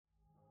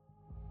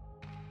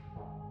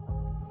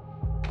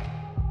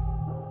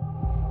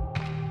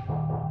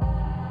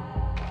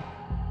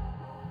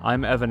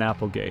I'm Evan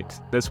Applegate.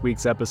 This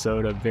week's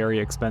episode of Very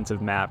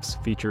Expensive Maps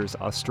features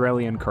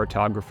Australian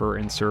cartographer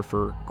and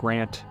surfer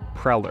Grant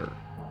Preller,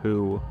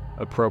 who,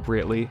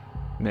 appropriately,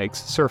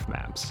 makes surf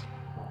maps.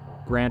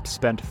 Grant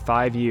spent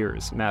 5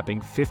 years mapping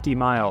 50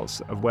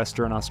 miles of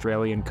Western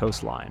Australian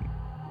coastline,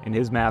 and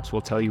his maps will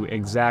tell you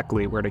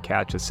exactly where to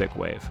catch a sick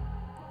wave.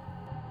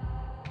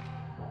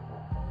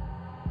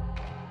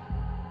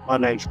 My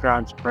name's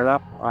Grant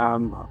Preller.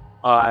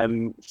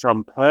 I'm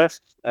from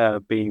Perth,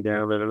 been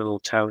down in a little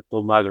town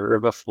called Mugger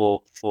River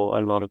for a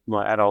lot of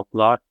my adult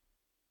life.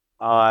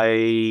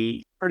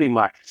 I pretty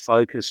much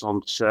focus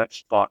on surf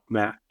spot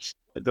maps.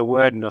 The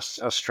word in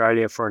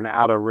Australia for an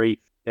outer reef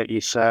that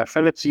you surf,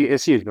 and it's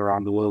used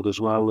around the world as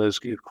well, is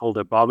called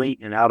a bommie,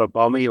 an outer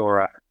bommie,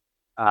 or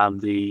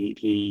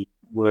the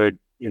word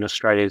in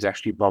Australia is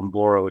actually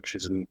bombora, which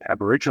is an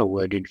Aboriginal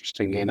word,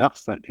 interestingly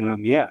enough. But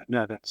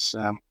that's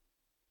the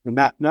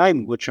map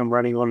name which I'm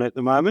running on at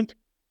the moment.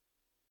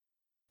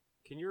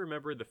 Can you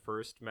remember the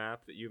first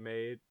map that you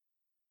made?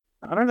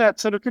 I don't know. I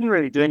sort of didn't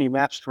really do any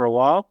maps for a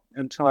while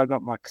until I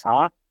got my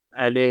car,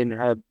 and then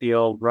had the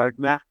old road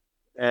map,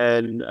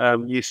 and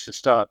used to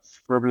start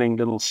scribbling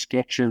little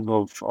sketches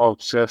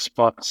of surf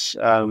spots,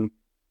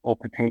 or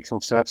potential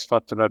surf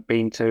spots that I'd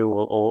been to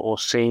or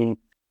seen,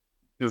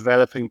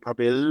 developing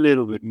probably a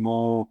little bit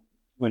more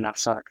when I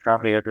started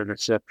traveling over a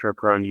surf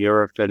trip around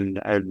Europe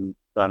and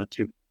started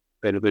to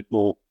spend a bit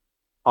more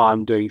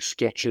time doing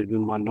sketches in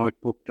my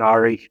notebook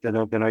diary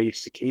than I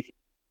used to keep.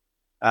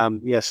 So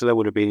that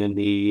would have been in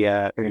the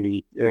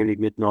early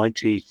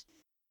mid-90s.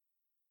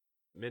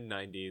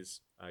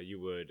 Mid-90s,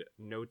 you would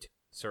note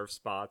surf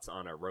spots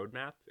on a road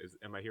map.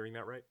 Am I hearing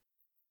that right?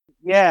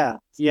 Yeah,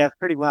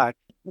 pretty much.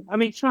 I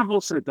mean, some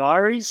also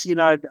diaries.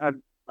 I'd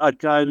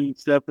go and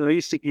surf. I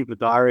used to keep a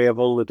diary of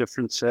all the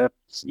different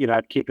surfs.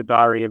 I'd keep a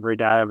diary every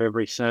day of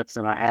every surf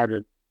that I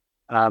had.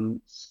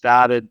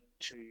 Started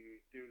to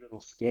do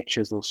little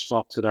sketches or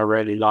spots that I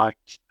really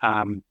liked.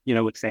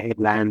 With the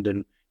headland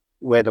and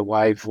where the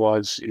wave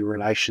was in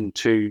relation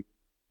to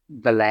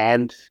the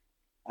land,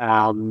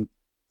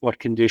 what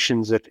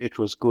conditions it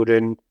was good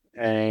in,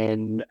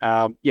 and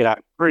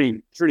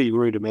pretty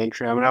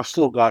rudimentary. I mean, I've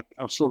still got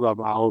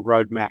my old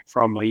road map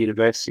from my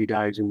university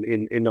days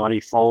in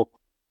 '94.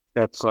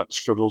 That's got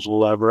scribbles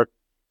all over it.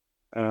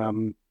 I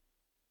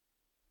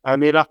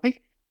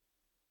think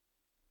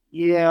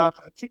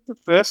the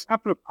first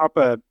couple of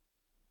proper,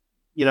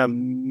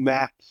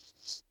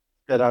 maps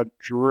that I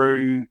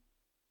drew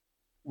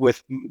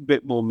with a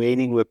bit more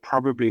meaning were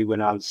probably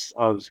when I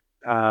was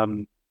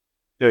doing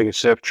a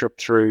surf trip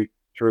through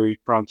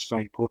France,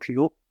 Spain,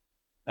 Portugal.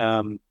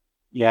 I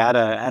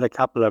had a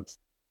couple of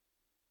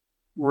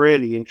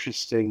really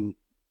interesting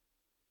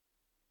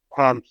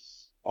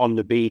camps on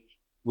the beach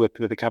with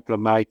a couple of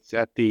mates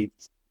at the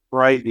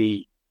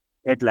Brady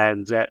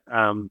headlands that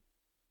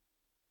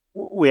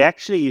we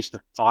actually used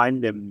to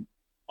find them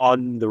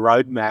on the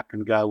road map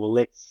and go, well,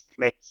 let's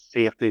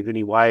see if there's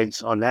any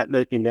waves on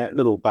in that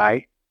little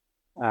bay.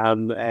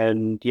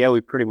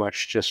 We pretty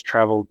much just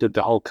did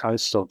the whole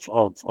coast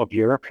of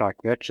Europe like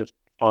that, just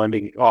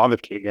finding,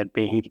 obviously there'd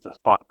be the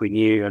spot we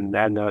knew and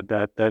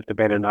the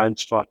better known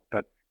spot,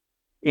 but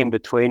in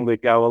between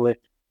we'd go, well,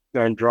 let's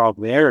go and drive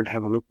there and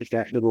have a look at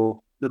that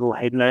little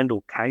headland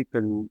or cape,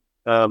 and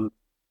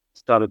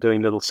started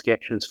doing little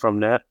sketches from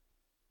that.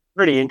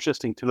 Pretty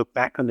interesting to look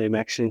back on them,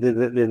 actually.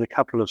 There's a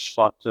couple of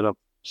spots that I've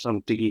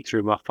digging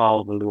through my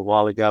files a little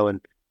while ago,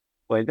 and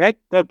well,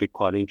 that'd be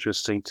quite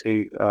interesting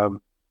to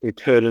it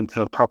turned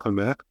into a proper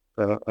map.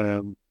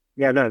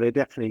 They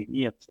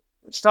definitely, it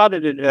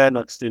started in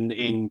earnest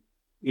in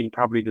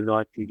probably the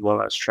 90s while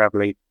I was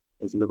traveling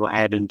as a little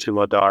add into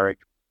my diary.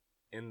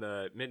 In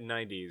the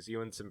mid-90s,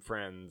 you and some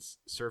friends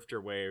surfed your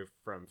way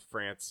from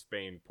France,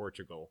 Spain,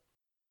 Portugal.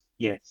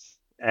 Yes.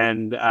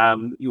 And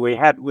we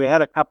had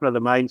a couple of the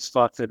main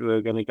spots that we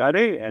were going to go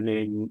to, and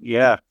then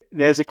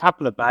there's a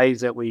couple of bays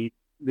that we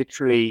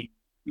literally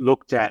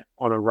looked at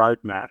on a road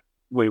map.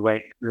 We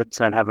went, let's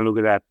go and have a look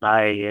at that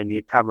bay, and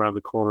you come around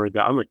the corner and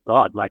go, oh my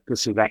God, like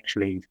this is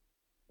actually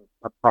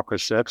a proper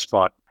surf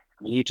spot.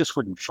 I mean, you just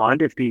wouldn't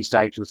find it these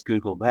days with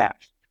Google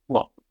Maps.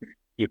 Well,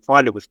 you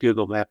find it with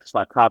Google Maps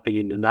by typing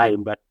in the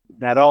name, but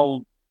that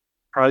old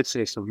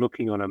process of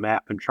looking on a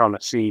map and trying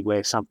to see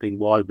where something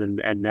was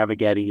and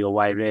navigating your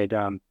way there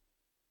down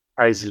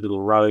crazy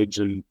little roads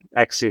and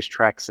access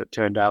tracks that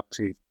turned out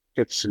to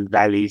cliffs and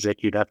valleys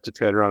that you'd have to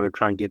turn around and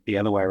try and get the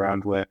other way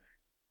around were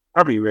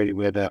probably really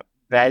where the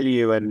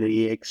value and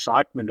the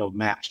excitement of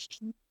maps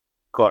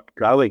got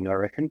going, I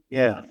reckon.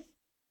 Yeah.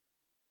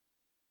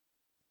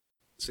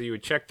 So you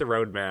would check the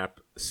road map,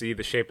 see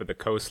the shape of the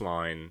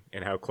coastline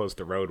and how close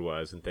the road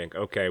was, and think,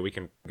 okay, we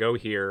can go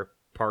here,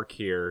 park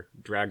here,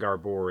 drag our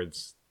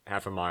boards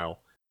half a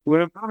mile.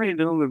 We're probably a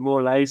little bit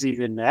more lazy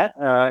than that.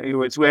 It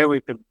was where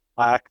we could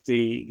park I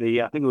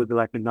think it was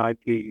like a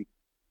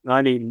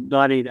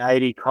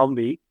 1980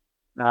 Combi.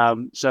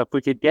 So if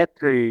we could get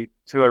to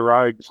a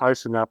road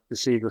close enough to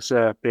see the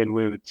surf, then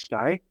we would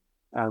stay.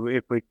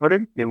 If we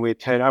couldn't, then we'd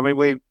turn. I mean,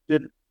 we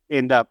did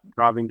end up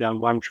driving down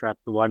one track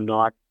for one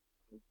night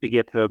to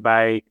get to a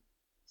bay,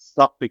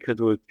 stopped because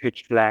it was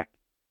pitch black,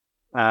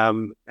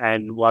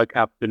 and woke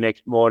up the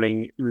next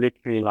morning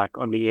literally like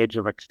on the edge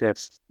of a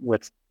cliff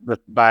with the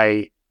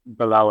bay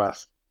below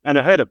us. And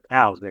I heard of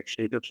cows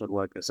actually. That's what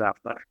woke us up.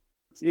 But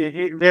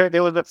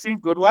there was a few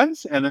good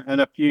ones and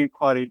a few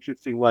quite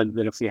interesting ones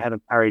that if we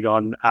hadn't carried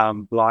on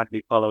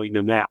blindly following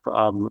the map,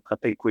 I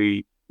think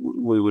we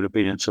would have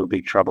been in some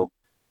big trouble.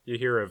 You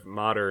hear of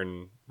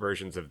modern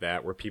versions of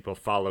that where people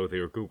follow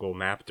their Google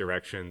map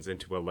directions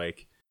into a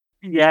lake.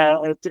 Yeah,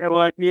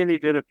 I nearly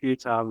did a few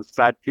times,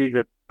 but we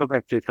took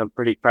us to some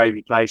pretty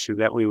crazy places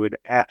that we would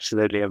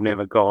absolutely have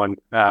never gone.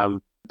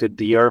 Did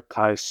the Europe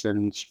coast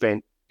and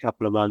spent a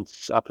couple of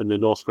months up in the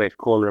northwest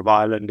corner of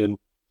Ireland. And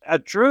I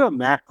drew a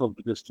map of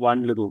this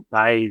one little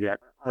bay that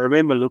I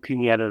remember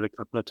looking at it a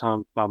couple of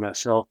times by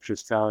myself,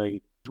 just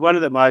going, it's one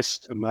of the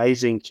most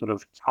amazing sort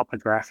of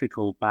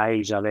topographical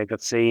bays I've ever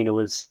seen. It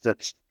was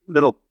this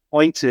little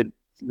pointed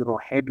little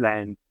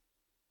headland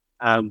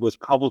with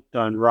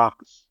cobblestone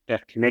rocks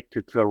that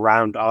connected to a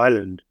round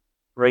island,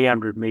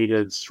 300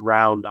 meters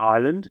round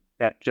island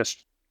that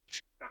just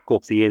stuck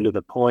off the end of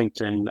the point,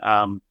 and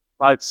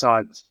both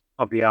sides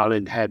of the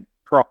island had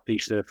properly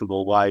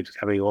surfable waves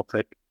coming off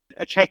it.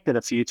 I checked it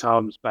a few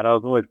times, but I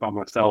was always by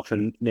myself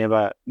and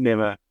never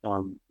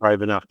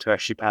brave enough to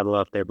actually paddle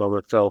out there by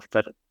myself.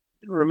 But I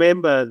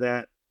remember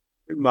that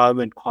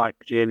moment quite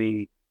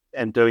clearly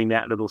and doing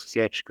that little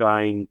sketch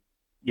going,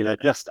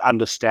 just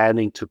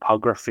understanding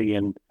topography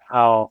and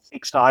how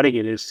exciting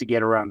it is to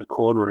get around the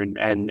corner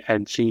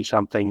and see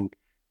something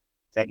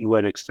that you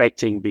weren't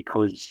expecting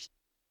because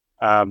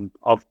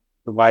of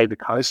the way the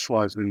coast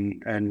was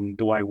and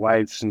the way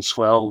waves and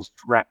swells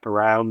wrap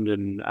around.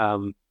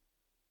 And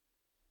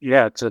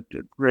it's a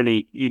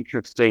really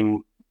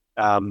interesting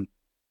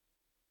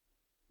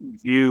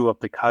view of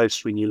the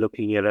coast when you're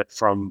looking at it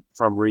from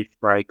reef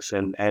breaks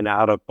and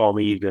out of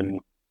bommies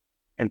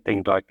and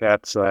things like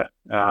that. So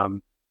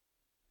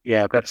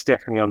that's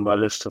definitely on my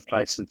list of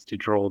places to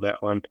draw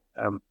that one.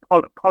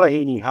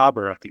 Polahini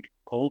Harbour, I think it's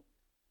called.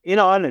 In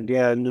Ireland,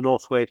 in the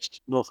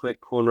northwest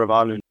corner of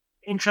Ireland.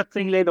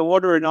 Interestingly, the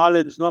water in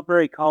Ireland is not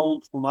very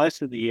cold for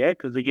most of the year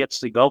because it gets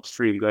the Gulf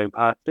Stream going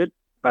past it.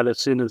 But as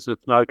soon as the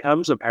snow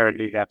comes,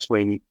 apparently that's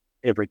when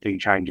everything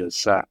changes.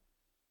 So,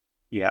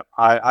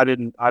 I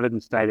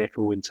didn't stay there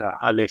for winter.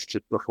 I left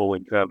just before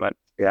winter, but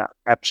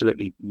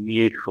absolutely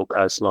beautiful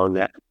coastline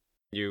there.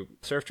 You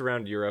surfed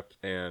around Europe,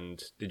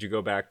 and did you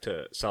go back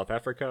to South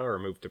Africa or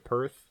move to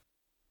Perth?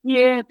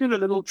 Yeah, did a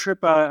little trip.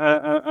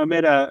 I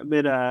met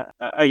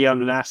a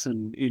young lass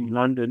in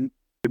London.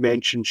 You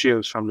mentioned she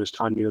was from this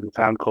tiny little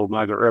town called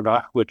Margaret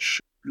River,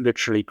 which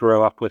literally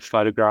grew up with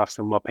photographs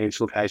on my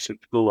pencil case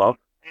at school of.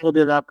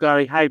 Ended up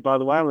going, hey, by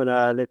the way,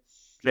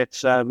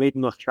 let's meet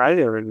in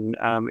Australia, and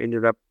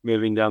ended up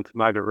moving down to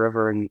Margaret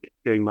River and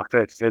doing my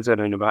first visit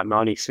in about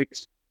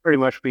 96. Pretty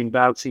much been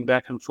bouncing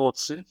back and forth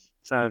since.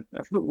 So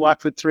I've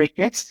worked with 3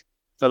 kids.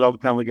 It's a long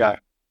time ago.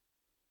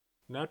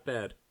 Not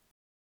bad.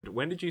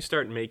 When did you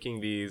start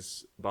making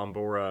these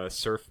Bombora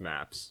surf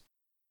maps?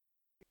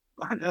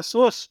 I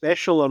saw a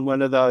special on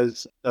one of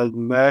those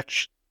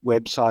merch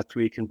websites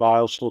where you can buy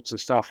all sorts of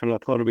stuff, and I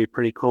thought it'd be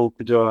pretty cool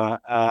to do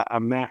a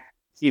map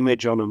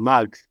image on a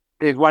mug.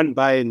 There's one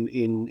bay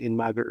in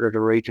Margaret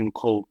River region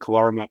called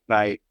Kawarama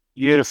Bay,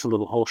 beautiful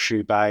little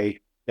horseshoe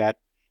bay that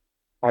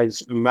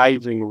has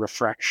amazing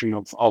refraction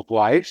of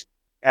waves,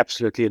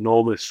 absolutely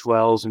enormous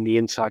swells, and the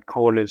inside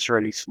corner is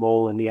really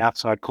small, and the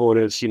outside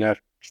corners,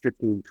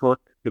 15 foot,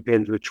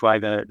 depends which way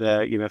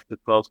if the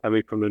swell's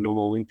coming from the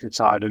normal winter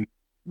side. And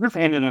this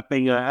ended up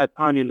being a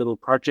tiny little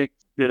project.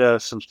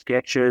 Did some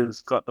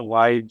sketches, got the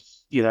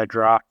waves,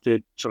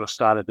 drafted, sort of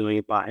started doing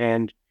it by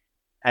hand.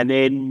 And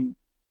then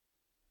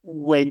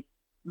went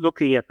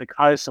looking at the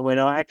coast and went,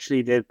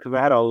 actually, because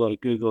I had a lot of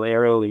Google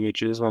aerial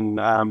images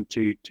on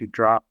to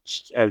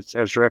draft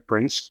as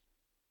reference.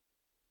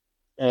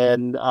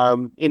 And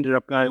ended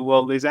up going,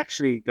 well, there's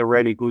actually the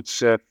really good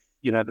surf,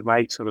 the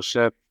main sort of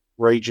surf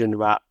region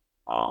about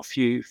a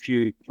few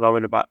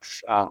kilometres,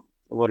 about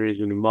what it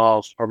is in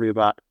miles, probably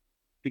about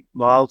 6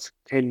 miles,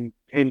 10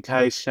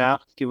 k's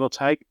south, give or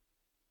take.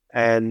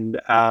 And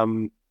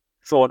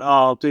thought,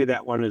 I'll do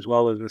that one as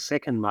well as the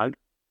second mug.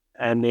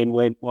 And then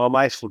went, well, I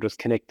may as well just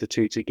connect the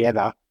two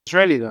together. It's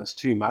really those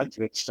 2 mugs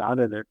that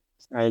started it.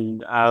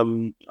 And I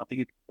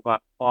think it's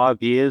about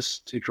 5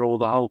 years to draw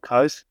the whole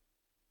coast.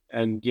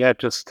 And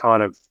just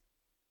kind of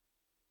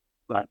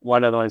like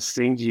one of those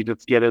things, you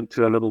just get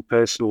into a little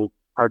personal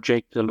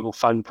project, a little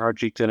fun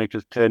project, and it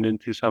just turned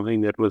into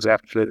something that was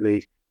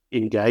absolutely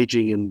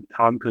engaging and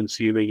time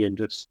consuming and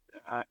just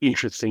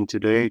interesting to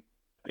do.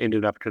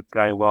 Ended up just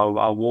going, well,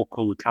 I'll walk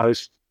all the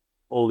coast,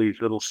 all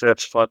these little surf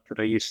spots that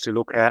I used to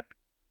look at.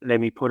 Let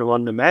me put them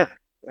on the map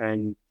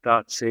and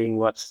start seeing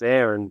what's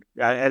there. And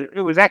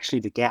it was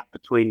actually the gap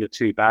between the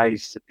 2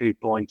 bays, the 2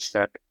 points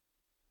that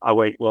I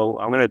went, well,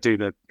 I'm going to do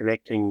the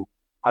connecting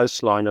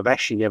coastline. I've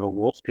actually never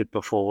walked it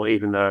before,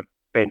 even though I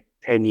spent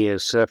 10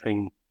 years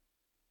surfing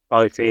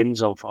both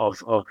ends of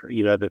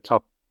the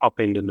top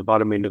end and the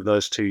bottom end of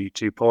those two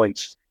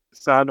points.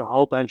 found a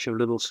whole bunch of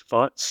little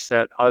spots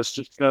that I was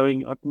just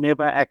going, I've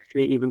never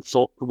actually even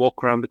thought to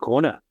walk around the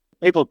corner.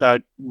 People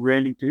don't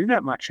really do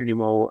that much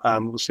anymore.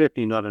 Well,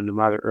 certainly not on the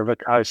Margaret River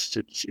coast.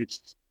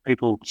 It's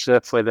people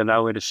surf where they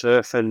know where to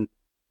surf and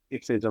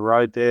if there's a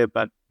road there,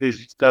 but there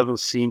doesn't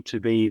seem to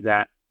be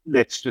that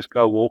let's just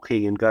go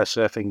walking and go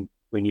surfing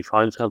when you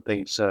find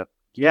something. So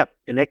yeah,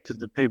 connected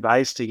the two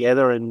bays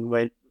together and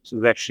went, it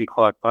was actually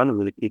quite fun. I'm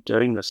going to keep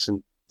doing this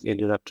and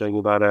ended up doing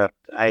about a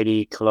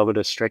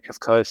 80-kilometre stretch of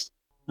coast.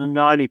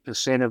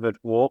 90% of it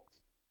walked.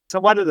 So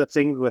one of the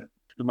things with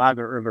the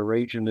Margaret River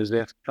region is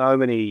there's so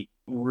many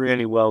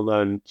really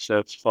well-known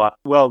surf spots,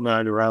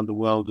 well-known around the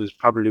world as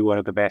probably one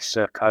of the best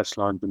surf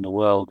coastlines in the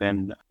world.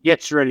 And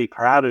gets really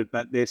crowded,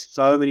 but there's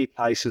so many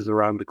places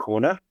around the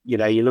corner. You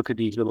know, you look at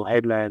these little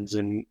headlands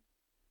and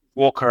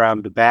walk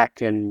around the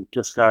back and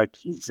just go,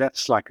 geez,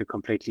 that's like a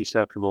completely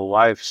surfable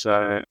wave.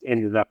 So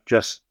ended up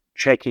just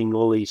checking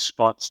all these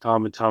spots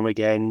time and time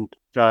again.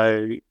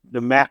 So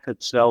the map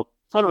itself,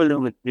 sort of a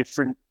little bit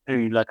different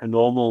to like a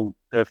normal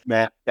surf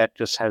map that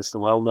just has the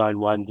well-known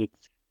one.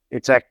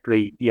 It's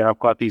actually, you know, I've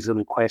got these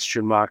little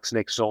question marks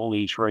next to all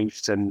these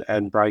reefs and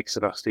breaks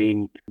that I've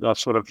seen. I've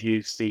sort of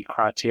used the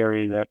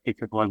criteria that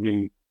if it was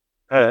in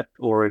Perth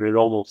or in a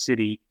normal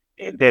city,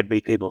 there'd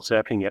be people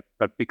surfing it.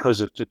 But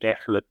because it's a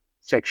desolate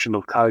section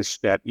of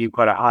coast that you've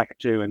got to hike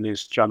to, and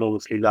there's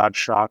ginormously large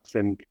sharks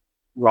and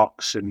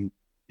rocks and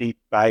deep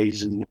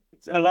bays, and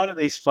a lot of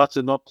these spots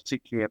are not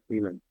particularly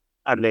appealing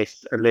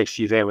unless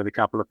you're there with a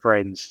couple of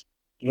friends.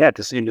 Yeah,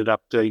 just ended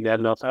up doing that.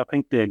 And I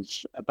think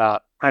there's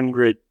about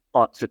 100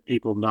 spots that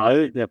people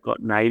know. They've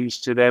got names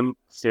to them.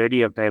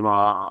 30 of them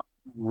are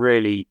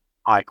really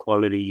high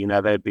quality. You know,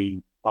 they'd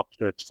be top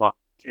surf spots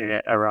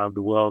around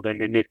the world.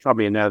 And then there's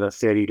probably another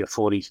 30 to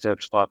 40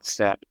 surf spots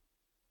that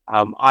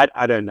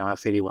I don't know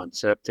if anyone's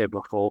surfed there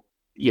before.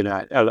 You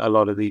know, a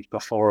lot of these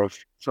before have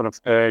sort of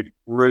heard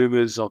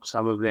rumors of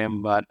some of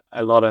them, but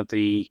a lot of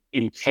the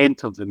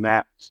intent of the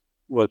maps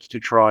was to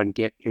try and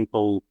get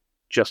people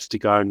just to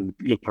go and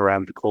look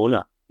around the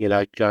corner. You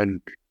know,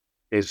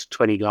 there's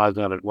 20 guys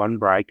on at one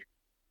break,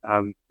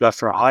 go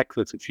for a hike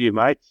with a few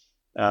mates,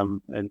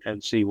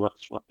 and see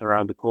what's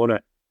around the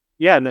corner.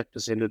 Yeah, and that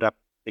just ended up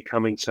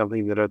becoming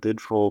something that I did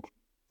for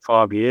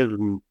 5 years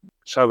and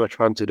so much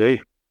fun to do.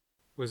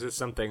 Was it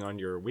something on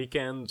your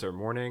weekends or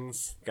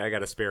mornings? I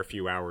got a spare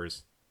few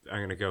hours. I'm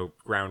going to go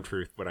ground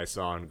truth what I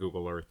saw on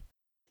Google Earth.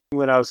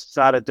 When I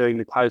started doing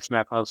the coast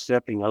map, I was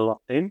surfing a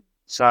lot then.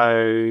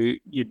 So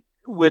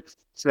with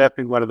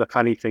surfing, one of the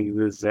funny things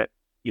is that,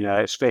 you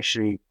know,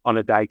 especially on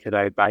a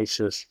day-to-day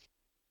basis,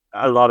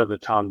 a lot of the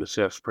time the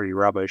surf's pretty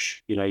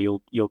rubbish. You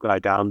know, you'll go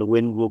down, the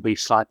wind will be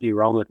slightly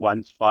wrong at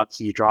one spot,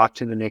 so you drive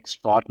to the next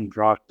spot and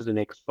drive to the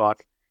next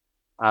spot.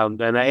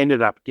 And I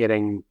ended up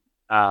getting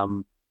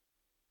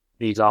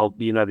these old,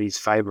 you know, these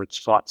favourite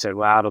spots that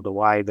were out of the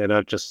way that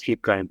I just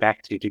keep going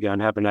back to go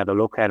and have another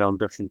look at on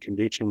different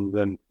conditions.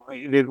 And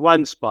there's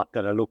one spot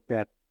that I looked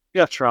at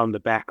just around the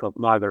back of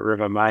Margaret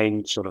River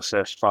main sort of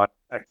surf spot,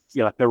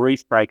 you know, the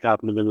reef break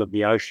out in the middle of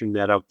the ocean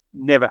that I've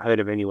never heard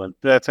of anyone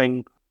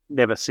surfing,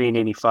 never seen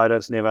any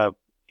photos, never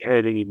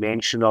heard any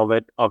mention of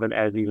it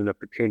as even a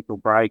potential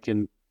break.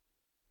 And,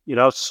 you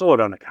know, I saw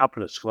it on a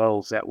couple of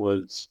swells that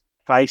was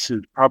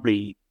faces,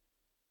 probably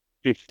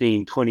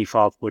 15,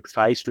 25-foot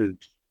faces,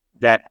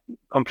 that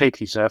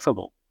completely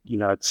surfable. You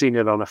know, I'd seen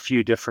it on a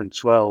few different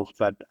swells,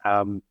 but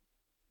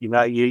you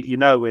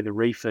know where the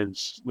reef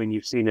is when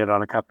you've seen it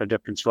on a couple of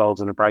different swells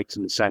and it breaks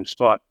in the same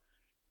spot.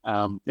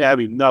 Yeah, I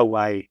mean, no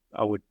way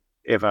I would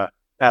ever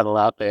paddle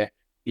out there.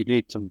 You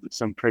need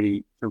some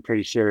pretty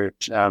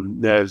serious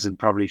nerves and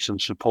probably some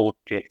support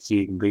checks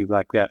you can be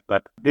like that.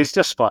 But there's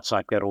just spots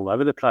like that all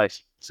over the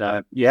place.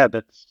 So yeah,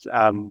 that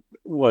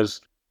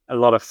was a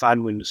lot of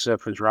fun when the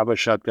surf was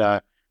rubbish. I'd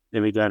go,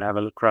 then we go and have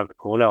a look around the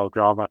corner. I'll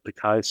drive up the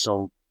coast.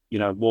 I'll, you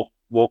know,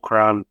 walk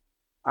around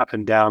up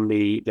and down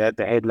the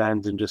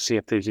headlands and just see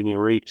if there's any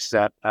reefs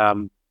that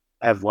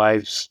have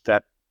waves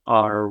that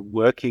are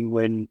working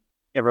when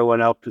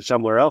everyone else is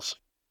somewhere else.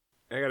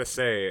 I gotta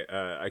say,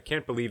 I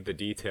can't believe the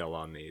detail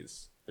on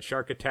these. The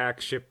shark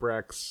attacks,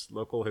 shipwrecks,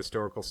 local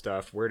historical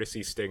stuff, where to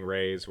see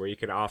stingrays, where you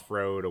can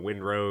off-road, a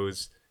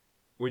windrose.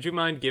 Would you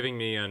mind giving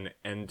me an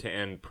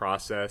end-to-end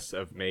process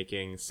of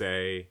making,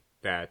 say,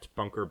 that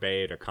Bunker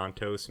Bay to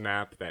Contos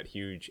map, that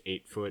huge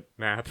 8-foot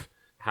map,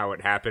 how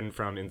it happened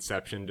from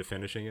inception to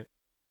finishing it?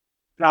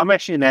 I'm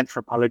actually an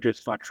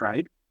anthropologist by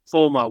trade.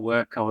 For my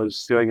work, I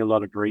was doing a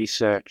lot of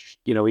research.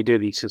 You know, we do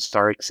these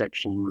historic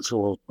sections,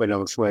 or when I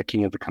was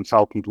working as a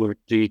consultant, we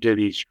do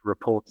these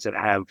reports that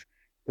have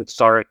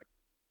historic,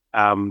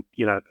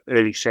 you know,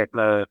 early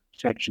settler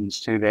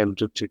sections to them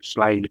to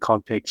explain the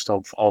context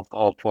of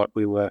what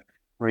we were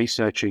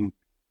researching.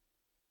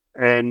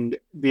 And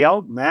the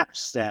old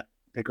maps that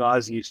the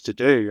guys used to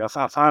do,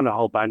 I found a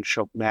whole bunch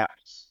of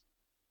maps,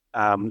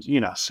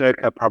 you know,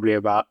 circa probably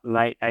about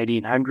late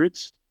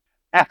 1800s.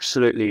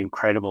 Absolutely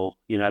incredible.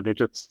 You know, they're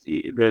just,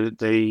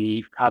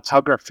 the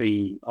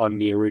cartography on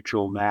the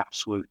original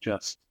maps was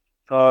just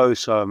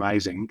so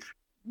amazing.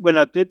 When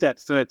I did that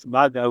first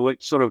mug, I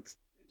sort of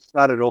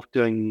started off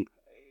doing,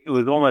 it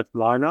was almost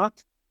line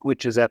art,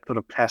 which is that sort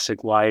of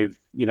classic wave,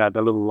 the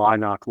little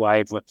line art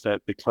wave with the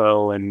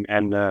curl and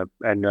the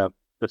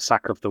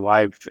suck of the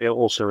wave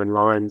also in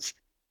lines.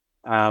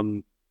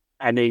 And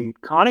then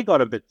kind of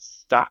got a bit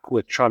stuck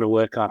with trying to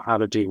work out how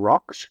to do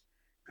rocks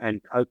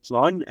and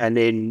coastline, and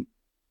then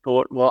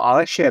thought, well, I'll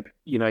actually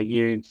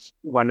use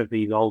one of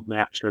these old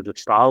maps or the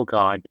style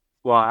guide.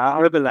 Well,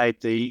 I overlaid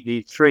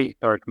the three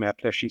historic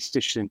maps, actually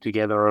stitched them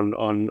together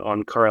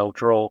on Corel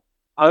Draw,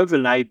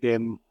 overlaid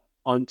them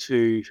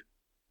onto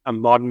a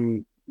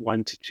modern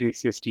 1 to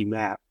 250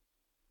 map.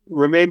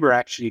 Remember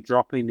actually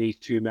dropping these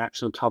two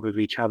maps on top of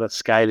each other,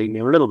 scaling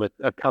them a little bit,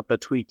 a couple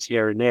of tweaks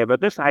here and there, but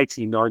this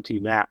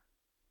 1890 map,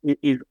 it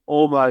is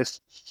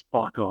almost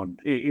spot on.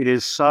 It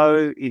is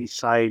so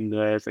insane,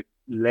 the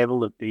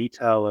level of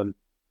detail, and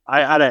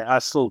I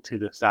still to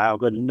this day I've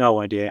got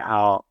no idea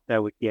how they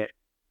would get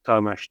so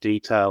much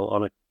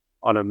detail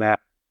on a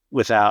map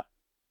without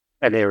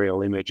an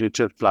aerial image. It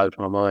just blows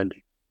my mind.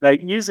 They're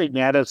using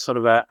that as sort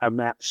of a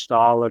map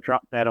style. I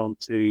drop that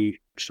onto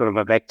sort of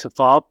a vector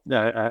file,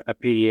 a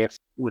PDF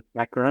with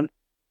background,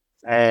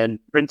 and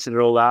printed it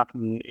all out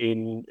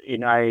in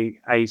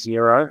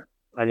A0,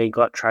 and then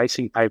got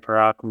tracing paper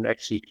out and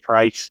actually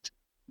traced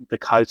the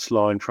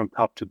coastline from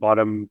top to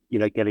bottom,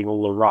 getting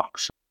all the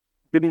rocks.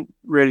 Didn't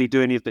really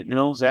do anything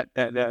else.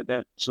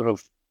 That sort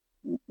of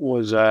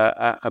was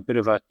a bit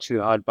of a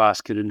too hard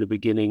basket in the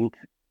beginning,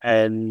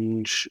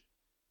 and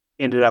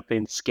ended up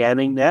then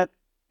scanning that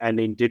and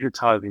then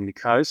digitizing the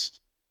coast,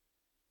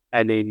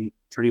 and then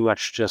pretty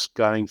much just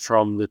going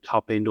from the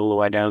top end all the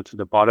way down to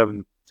the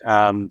bottom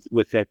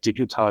with that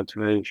digitized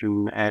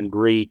version, and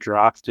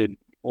redrafted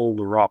all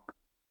the rock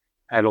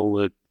and all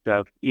the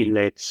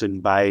inlets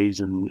and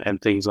bays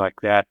and things like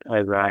that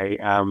as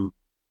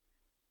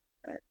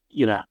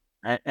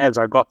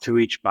I got to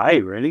each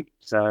bay, really.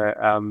 So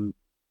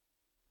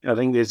I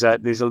think there's a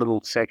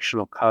little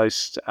sectional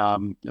coast,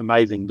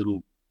 amazing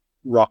little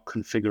rock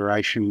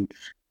configuration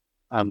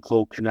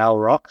called Canal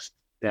Rocks.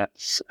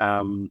 That's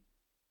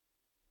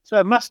so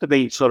it must have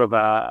been sort of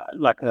a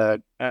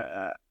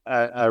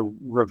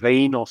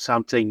ravine or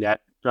something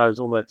that goes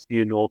almost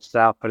due north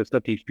south, but it's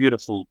got these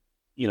beautiful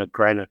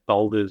granite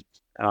boulders.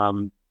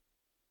 And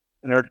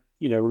I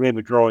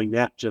remember drawing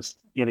that, just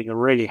getting a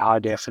really high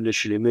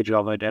definition image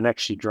of it, and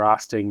actually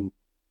drafting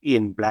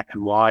in black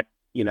and white,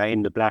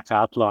 in the black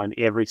outline,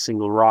 every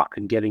single rock,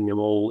 and getting them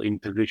all in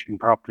position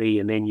properly.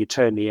 And then you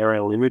turn the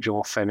aerial image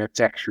off, and it's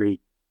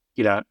actually,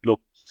 it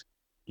looks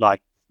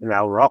like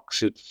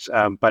rocks. It's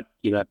but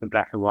the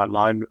black and white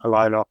line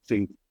off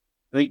thing.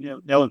 I think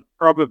that was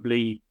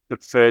probably the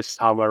first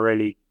time I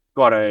really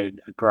got a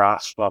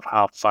grasp of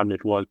how fun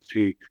it was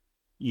to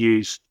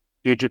use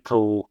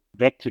digital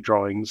vector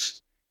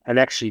drawings and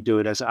actually do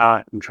it as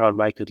art and try and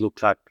make it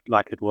look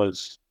like it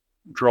was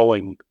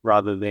drawing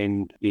rather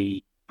than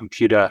the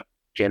computer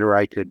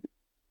generated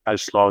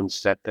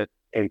coastlines that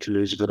tend to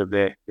lose a bit of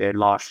their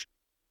life.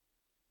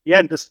 Yeah,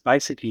 and just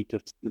basically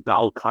just the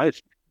whole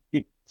coast.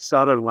 You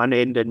start on one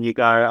end and you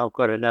go, I've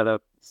got another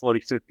 40,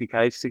 50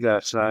 k's to go.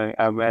 So,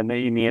 and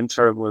in the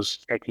interim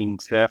was checking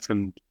surf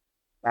and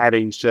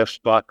adding surf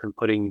spot and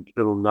putting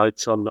little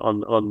notes on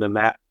the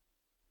map.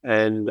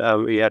 And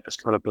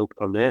just kind of built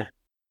on there.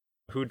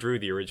 Who drew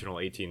the original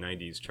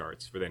 1890s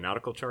charts? Were they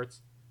nautical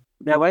charts?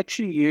 They were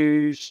actually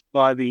used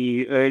by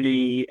the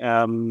early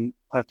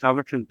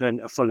cartographers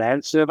for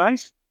land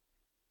surveys.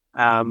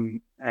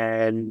 And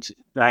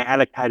they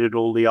allocated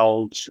all the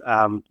old,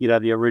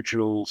 the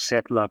original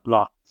settler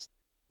blocks.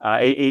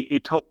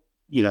 It took,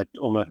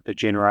 almost a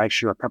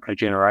generation or a couple of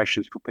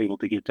generations for people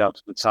to get down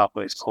to the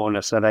southwest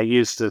corner. So they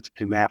used it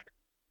to map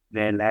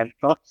their land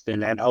plots, their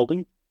land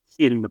holdings.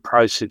 In the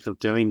process of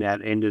doing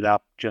that, ended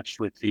up just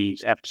with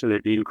these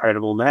absolutely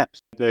incredible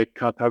maps. The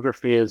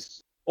cartography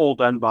is all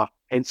done by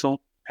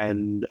pencil,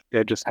 and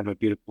they just have a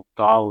beautiful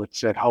style. It's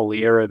that whole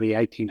era, the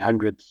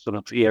 1800s sort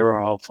of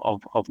era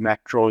of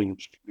map drawing,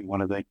 which is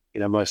one of the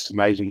most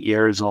amazing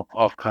eras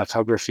of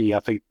cartography I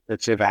think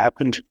that's ever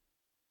happened.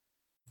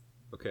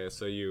 Okay,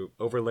 so you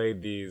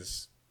overlaid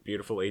these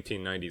beautiful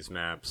 1890s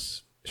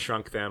maps,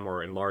 shrunk them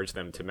or enlarged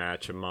them to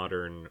match a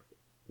modern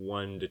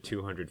 1 to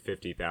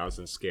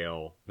 250,000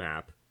 scale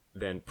map,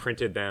 then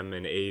printed them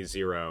in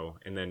A0,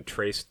 and then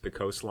traced the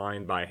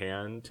coastline by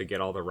hand to get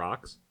all the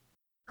rocks?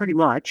 Pretty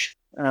much.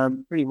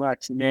 And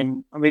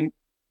then,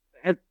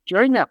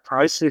 during that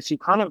process, you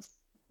kind of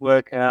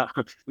work out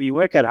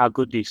how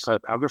good these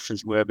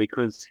cartographers were,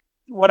 because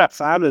what I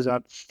found is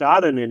I'd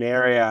start in an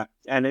area,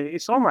 and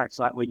it's almost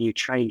like when you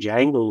change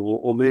angle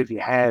or move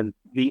your hand,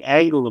 the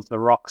angle of the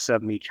rock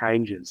suddenly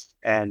changes,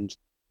 and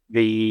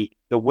the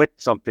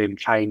width of them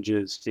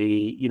changes.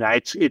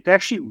 It's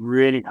actually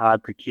really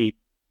hard to keep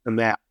the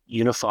map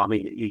uniform.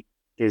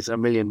 There's a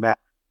million map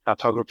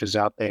cartographers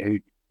out there who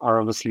are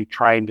obviously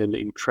trained and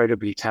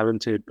incredibly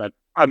talented, but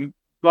I've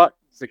got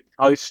the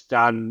coast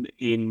done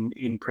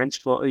in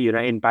principle,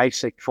 in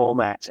basic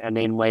format, and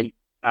then when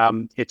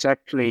it's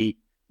actually,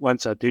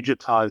 once I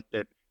digitized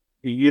it,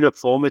 the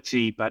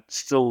uniformity, but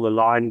still the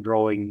line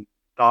drawing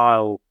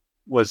style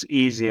was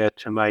easier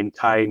to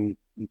maintain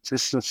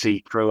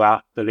consistency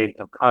throughout the length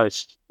of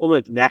coast,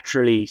 almost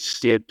naturally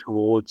steered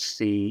towards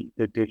the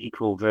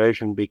digital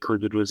version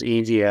because it was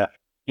easier.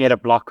 Get a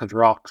block of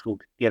rocks or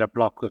get a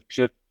block of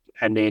chips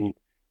and then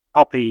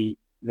copy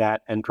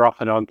that and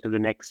drop it onto the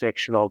next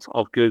section of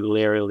Google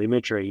aerial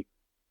imagery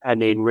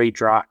and then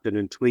redraft it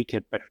and tweak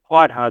it. But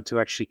quite hard to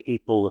actually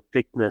keep all the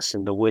thickness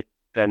and the width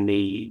and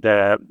the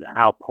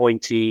how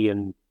pointy,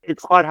 and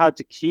it's quite hard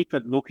to keep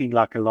it looking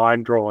like a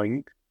line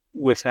drawing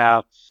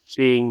without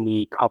seeing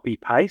the copy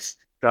paste.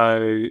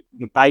 So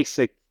the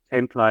basic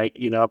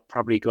template, I've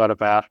probably got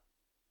about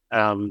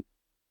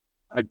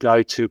a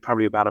go-to,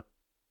 probably about a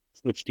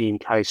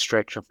 15K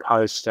stretch of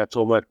coast. That's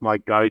almost my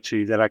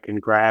go-to that I can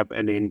grab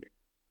and then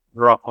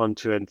drop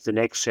onto the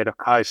next set of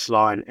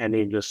coastline and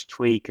then just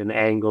tweak and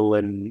angle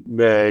and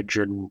merge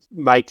and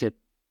make it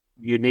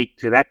unique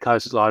to that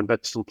coastline,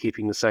 but still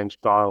keeping the same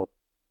style.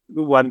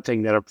 The one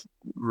thing that I've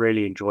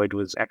really enjoyed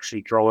was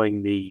actually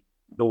drawing the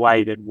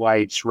way that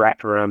waves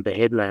wrap around the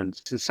headlands.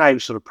 It's the same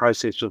sort of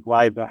process with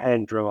wave. I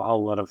hand drew a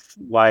whole lot of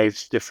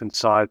waves, different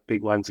size,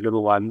 big ones,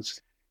 little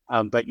ones.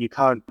 But you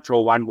can't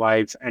draw one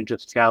wave and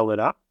just scale it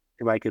up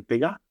to make it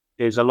bigger.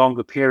 There's a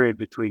longer period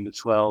between the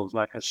swells,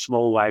 like a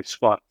small wave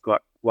spot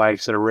got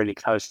waves that are really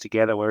close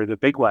together, whereas a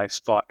big wave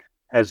spot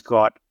has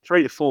got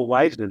 3 to 4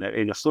 waves in it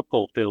in a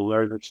football field,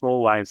 whereas the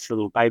small waves, the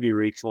little baby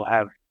reefs, will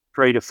have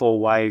 3 to 4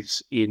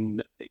 waves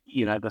in,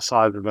 the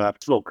size of a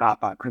small car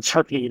park or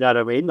something, you know what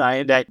I mean?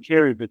 That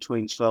period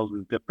between swells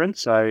was different.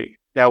 So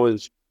that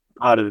was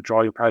part of the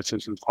drawing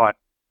process, and quite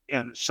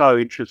so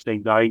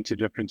interesting going to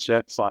different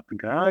surf sites and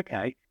go,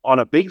 okay, on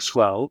a big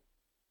swell,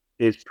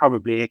 there's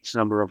probably X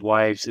number of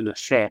waves in a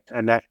set,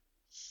 and that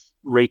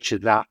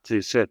reaches out to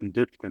a certain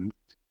distance.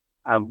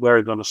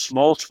 Whereas on a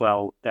small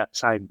swell, that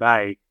same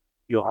bay,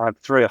 you'll have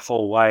 3 or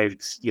 4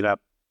 waves,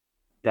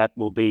 that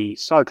will be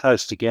so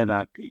close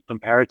together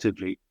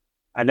comparatively.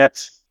 And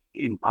that's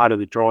in part of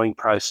the drawing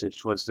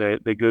process was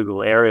the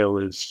Google aerial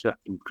is,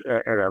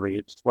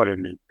 it's what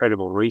an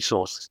incredible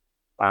resource.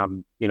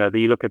 You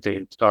look at the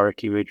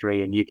historic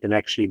imagery and you can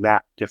actually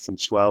map different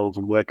swells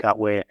and work out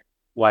where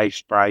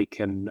waves break,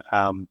 and,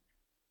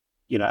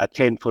 a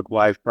 10-foot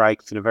wave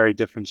breaks in a very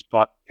different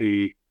spot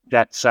to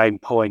that same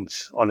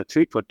point on a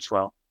 2-foot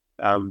swell.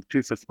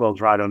 2-foot swells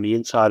right on the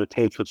inside, a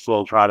 10-foot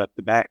swells right at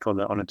the back on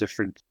a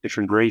different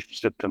reef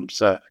system.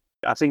 So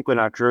I think when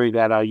I drew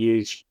that, I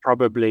used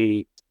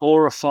probably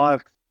 4 or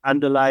 5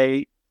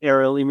 underlay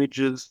aerial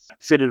images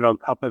fitted on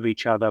top of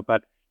each other,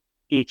 but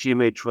each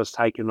image was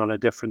taken on a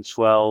different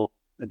swell,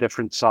 a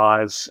different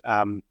size.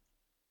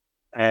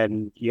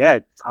 And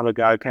kind of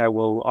go, okay,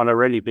 well, on a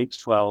really big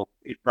swell,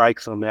 it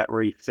breaks on that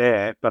reef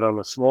there, but on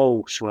a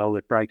small swell,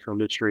 it breaks on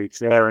this reef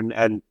there.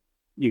 And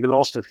you can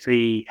also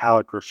see how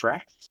it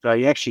refracts. So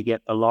you actually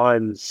get the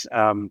lines,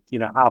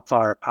 how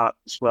far apart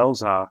the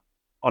swells are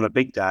on a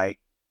big day.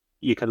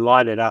 You can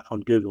line it up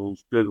on Google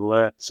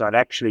Earth. So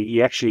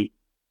you actually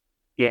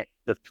get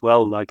the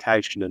swell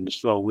location and the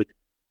swell width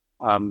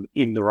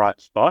in the right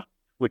spot,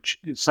 which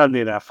is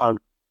something that I found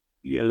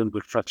a little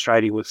bit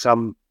frustrating with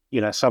some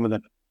of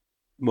the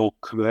more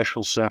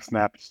commercial surf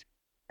maps.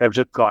 They've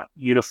just got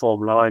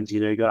uniform lines,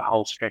 you've got a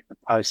whole stretch of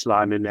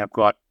coastline and they've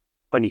got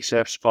 20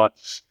 surf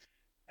spots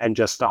and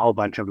just a whole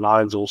bunch of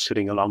lines all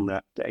sitting along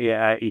that,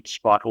 each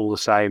spot all the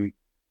same.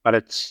 But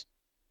it's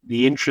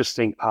the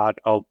interesting part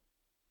of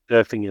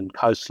surfing and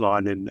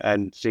coastline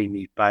and seeing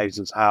these bays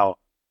is how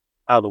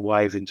the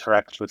wave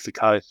interacts with the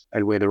coast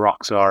and where the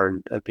rocks are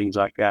and things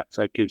like that.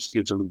 So it gives a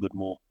little bit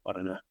more, I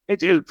don't know.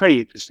 It's a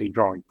pretty interesting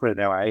drawing, put it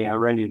that way. I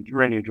really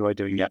enjoy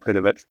doing that bit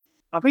of it.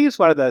 I think it's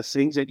one of those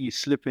things that you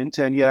slip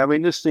into. And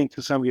listening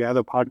to some of your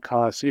other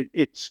podcasts,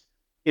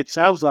 it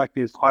sounds like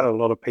there's quite a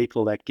lot of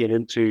people that get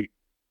into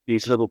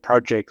these little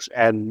projects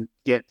and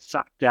get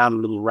sucked down a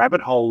little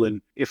rabbit hole.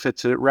 And if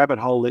it's a rabbit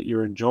hole that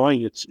you're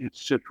enjoying, it's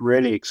just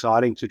really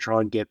exciting to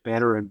try and get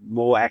better and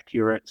more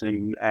accurate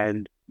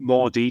and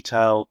more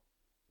detailed.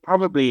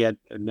 Probably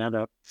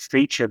another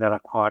feature that I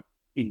quite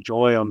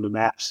enjoy on the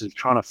maps is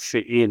trying to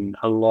fit in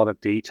a lot of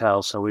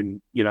detail. So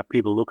when,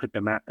 people look at the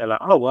map, they're like,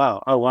 oh,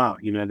 wow.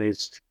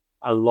 There's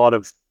a lot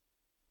of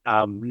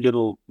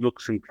little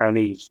nooks and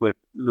crannies with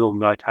little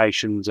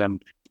notations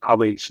and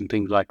comments and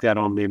things like that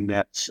on them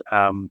that's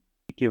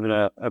given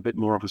a bit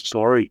more of a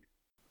story.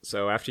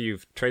 So after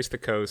you've traced the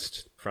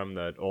coast from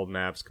the old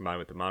maps combined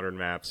with the modern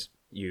maps,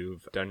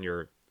 you've done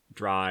your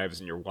drives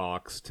and your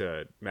walks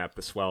to map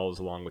the swells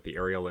along with the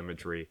aerial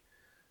imagery.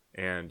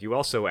 And you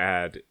also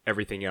add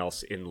everything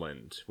else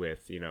inland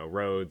with,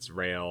 roads,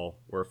 rail,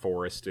 where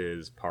forest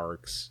is,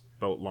 parks,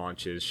 boat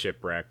launches,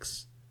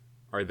 shipwrecks.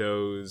 Are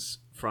those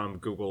from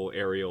Google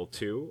Aerial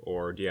too,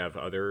 or do you have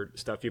other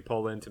stuff you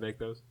pull in to make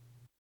those?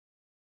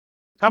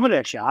 Someone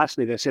actually asked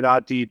me, they said,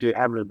 do you do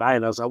Hamilton Bay?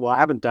 And I was like, well, I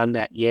haven't done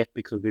that yet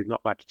because there's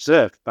not much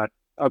surf, but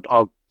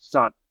I'll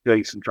start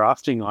doing some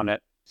drafting on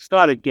it.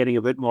 Started getting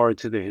a bit more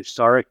into the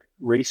historic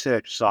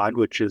research side,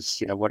 which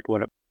is, what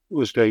it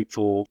was doing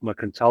for my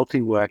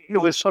consulting work. It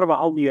was sort of a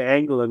whole new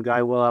angle and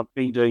going, well, I've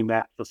been doing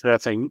that for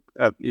surfing.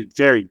 It's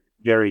very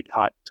very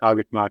tight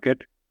target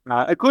market.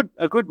 A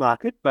good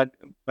market, but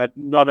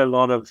not a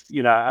lot of,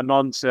 a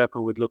non-surfer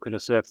would look at a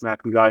surf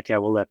map and go, okay,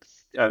 well,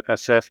 that's a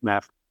surf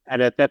map.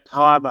 And at that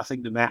time, I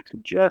think the map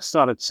had just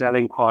started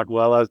selling quite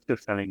well. I was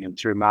just selling them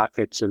through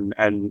markets and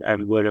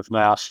word of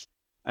mouth.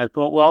 I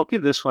thought, well, I'll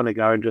give this one a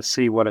go and just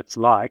see what it's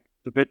like.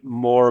 It's a bit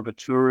more of a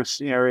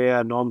tourist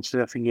area,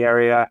 non-surfing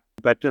area,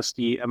 but just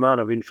the amount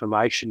of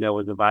information that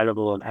was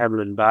available on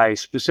Hamlin Bay,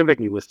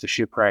 specifically with the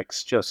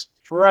shipwrecks, just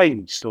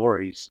strange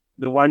stories.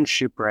 The one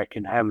shipwreck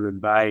in Hamlin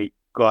Bay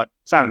got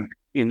sunk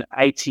in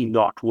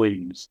 80-knot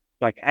winds.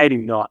 Like 80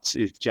 knots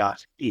is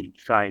just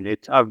insane.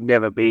 I've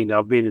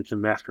been in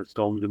some massive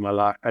storms in my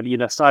life.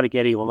 And, started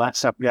getting all that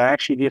stuff. Yeah,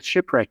 actually, the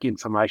shipwreck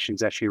information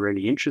is actually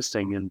really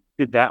interesting. And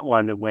did that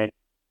one and went,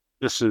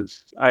 this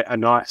is a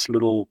nice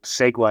little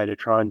segue to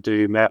try and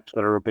do maps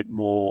that are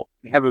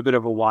have a bit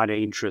of a wider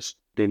interest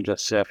than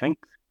just surfing.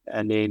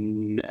 And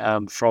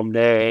then from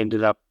there,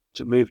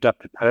 moved up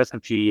to Perth a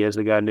few years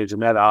ago, and there's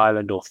another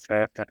island off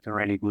Perth that's a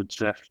really good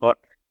surf spot.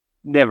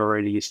 Never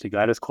really used to go.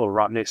 It's called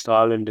Rottnest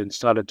Island, and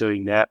started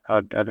doing that.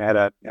 I'd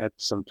had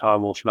some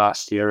time off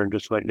last year and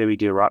just went, let me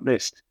do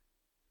Rottnest.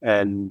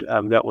 And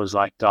that was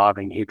like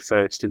diving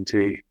headfirst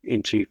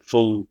into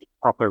full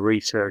proper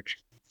research.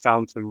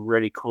 Found some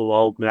really cool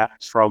old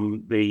maps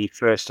from the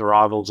first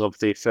arrivals of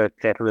the first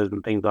settlers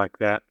and things like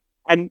that.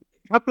 And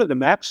a couple of the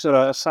maps that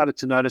I started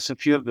to notice, a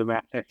few of the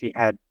maps actually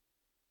had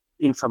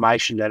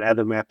information that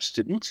other maps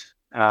didn't.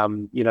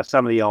 Some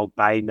of the old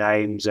bay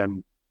names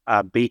and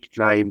beach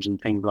names and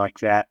things like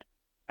that.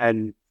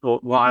 And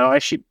thought, well, I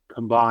should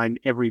combine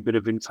every bit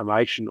of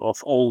information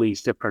off all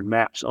these different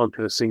maps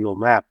onto a single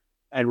map.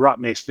 And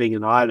Rottnest being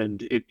an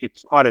island,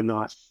 it's quite a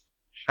nice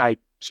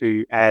shape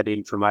to add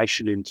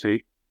information into.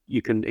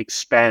 You can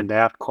expand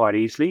out quite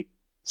easily.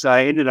 So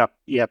I ended up,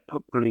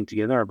 putting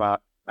together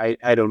about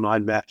eight or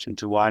nine maps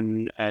into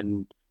one,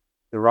 and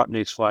the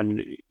Rottnest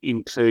one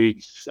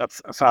includes,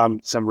 I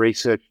found some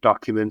research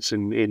documents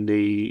in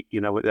the,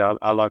 with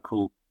our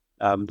local,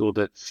 or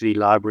the city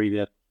library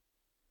that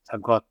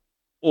have got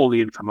all the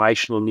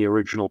information on the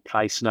original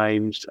place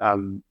names,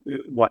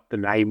 what the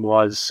name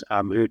was,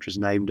 who it was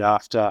named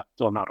after,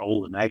 or not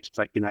all the names,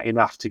 but,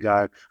 enough to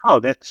go, oh,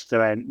 that's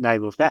the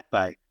name of that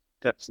bay.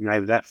 That's the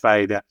name of that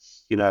bay.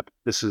 That's,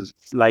 this is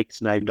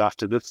lakes named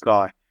after this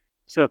guy.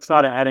 So I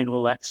started adding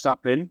all that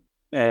stuff in,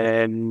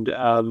 and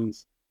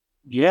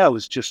it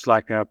was just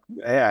like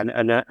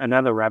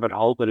another rabbit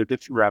hole, but a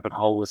different rabbit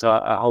hole with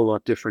a whole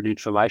lot different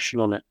information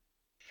on it.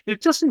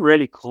 It's just some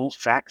really cool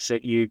facts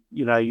that you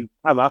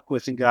come up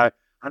with and go,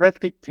 I don't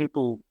think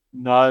people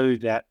know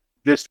that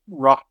this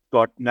rock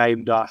got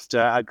named after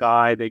a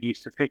guy that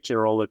used to fish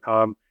there all the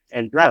time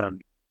and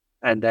drowned,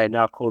 and they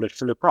now call it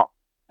Philip Rock.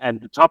 And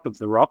the top of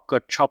the rock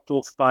got chopped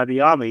off by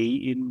the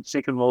army in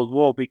Second World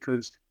War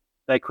because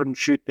they couldn't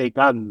shoot their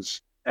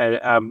guns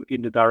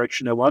in the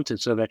direction they wanted,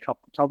 so they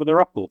chopped the top of the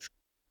rock off.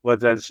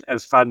 Was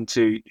as fun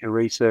to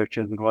research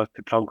as it was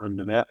to plonk on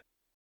the map.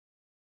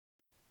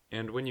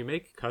 And when you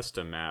make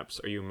custom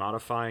maps, are you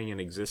modifying an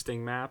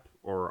existing map,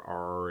 or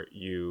are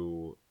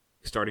you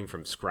starting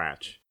from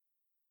scratch?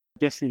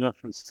 Definitely not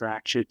from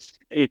scratch. It's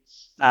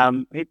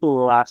people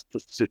will ask for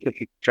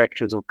specific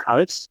stretches or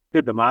codes.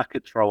 Did the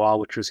markets for a while,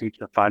 which was heaps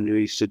of fun.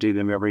 We used to do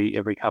them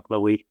every couple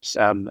of weeks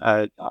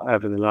over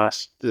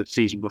the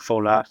season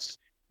before last.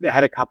 They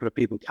had a couple of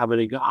people come in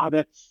and go, oh,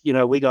 that's,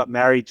 we got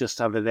married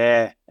just over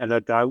there. And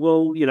I'd go,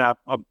 well,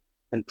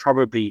 and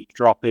probably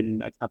drop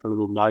in a couple of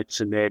little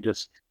notes in there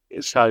just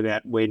so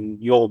that when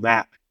your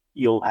map,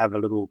 you'll have a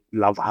little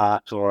love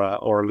heart or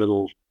a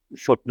little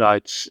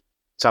footnotes,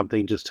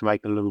 something just to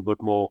make it a little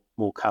bit more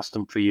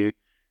custom for you.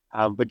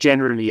 But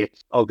generally,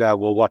 I'll go,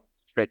 well, what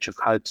stretch of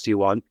codes do you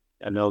want?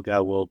 And they'll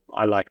go, well,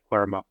 I like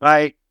Warramut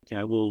Bay.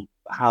 Well,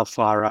 how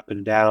far up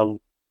and down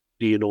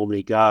do you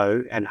normally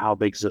go, and how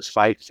big is the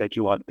space that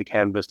you want the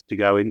canvas to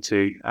go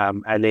into?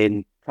 And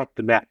then cut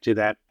the map to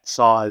that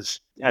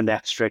size and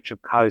that stretch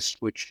of coast,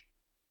 which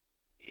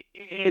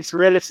it's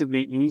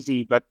relatively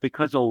easy, but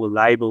because all the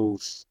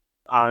labels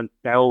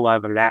they all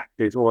overlap,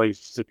 there's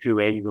always the two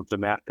ends of the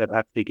map that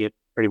have to get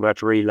pretty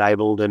much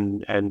relabeled,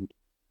 and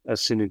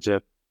as soon as you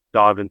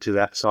dive into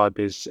that side,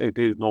 there's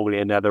normally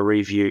another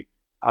review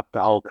up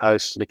the whole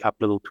coast and a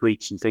couple of little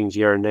tweaks and things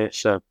here and there.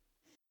 So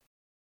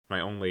my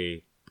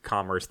only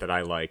commerce that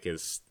I like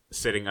is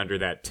sitting under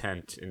that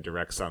tent in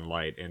direct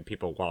sunlight, and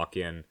people walk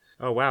in,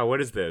 oh wow,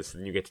 what is this?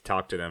 And you get to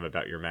talk to them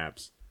about your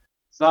maps.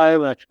 So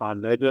much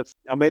fun.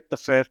 I met the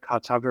first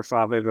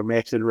cartographer I've ever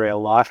met in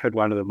real life at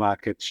one of the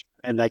markets,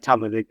 and they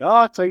come and they go,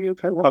 oh, so you're a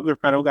cartographer?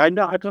 And I'll go,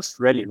 no, I just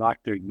really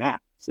like doing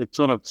maps. It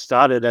sort of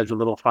started as a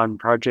little fun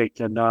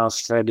project, and now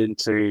it's turned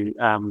into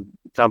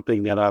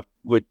something that I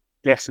would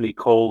definitely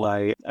call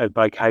a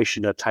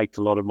vocation that takes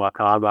a lot of my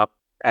time up,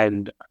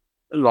 and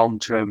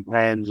long-term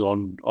plans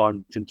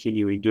on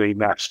continuing doing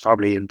maps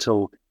probably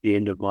until the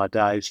end of my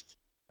days.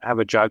 I have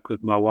a joke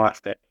with my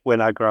wife that when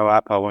I grow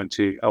up, I want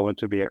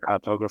to be a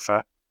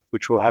cartographer,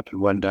 which will happen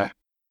one day.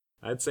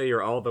 I'd say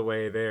you're all the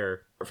way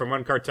there. From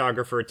one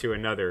cartographer to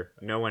another,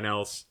 no one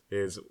else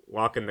is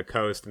walking the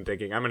coast and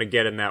thinking, I'm going to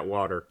get in that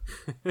water.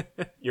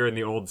 You're in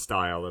the old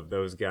style of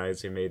those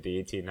guys who made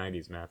the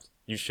 1890s maps.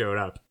 You showed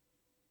up.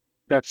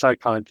 That's so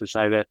kind to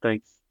say that.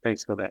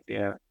 Thanks for that.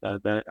 Yeah.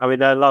 I mean,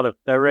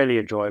 they're really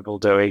enjoyable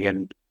doing.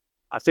 And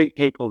I think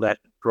people that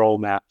draw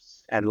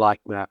maps and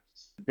like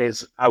maps,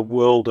 there's a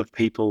world of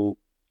people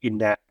in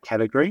that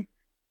category.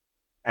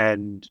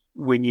 And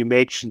when you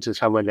mention to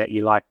someone that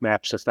you like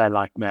maps, if they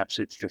like maps,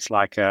 it's just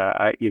like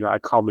a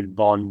common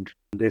bond.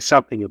 There's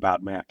something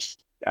about maps,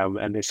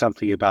 and there's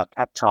something about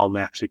tactile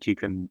maps that you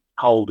can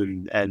hold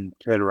and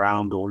turn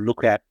around or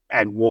look at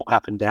and walk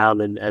up and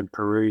down and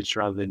peruse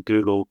rather than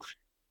Google,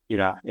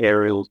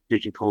 aerial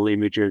digital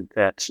images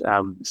that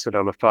sit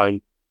on a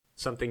phone.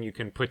 Something you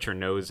can put your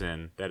nose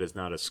in that is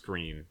not a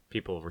screen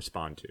people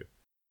respond to.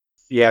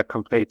 Yeah,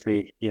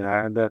 completely.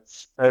 And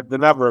that's the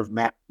number of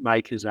map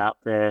makers out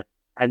there.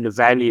 And the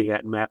value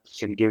that maps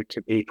can give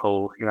to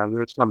people,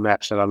 there's some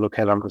maps that I look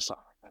at, I'm just like,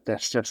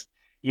 that's just,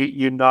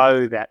 you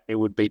know that there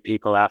would be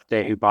people out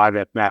there who buy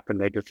that map and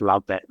they just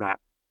love that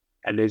map.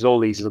 And there's all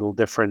these little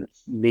different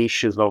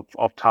niches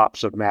of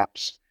types of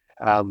maps,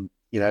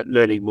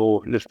 learning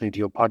more, listening to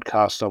your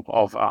podcast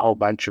of a whole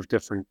bunch of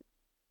different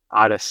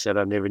artists that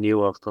I never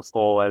knew of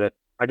before. And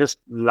I just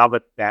love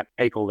it that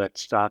people that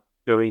start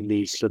doing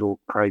these little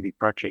crazy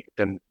projects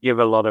and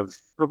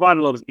provide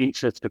a lot of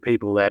interest to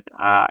people that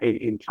are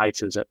in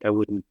places that they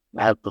wouldn't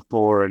have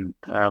before. And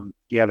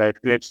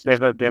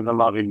there's a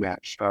lot in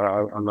maps. So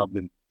I love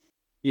them.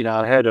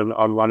 I heard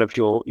on one of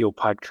your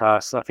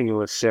podcasts, I think it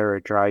was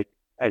Sarah Drake,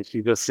 and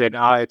she just said,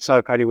 it's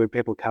so funny when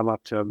people come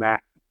up to a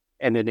map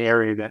in an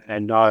area that they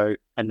know,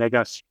 and they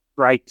go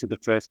straight to the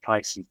first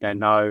places they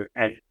know,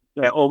 and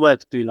they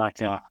almost do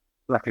like a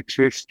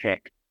truth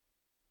check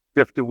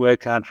just to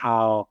work out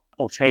how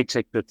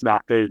authentic this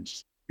map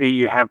is. Do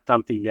you have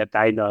something that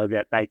they know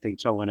that they think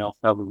someone else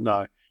doesn't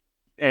know?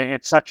 And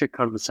it's such a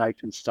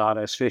conversation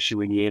starter, especially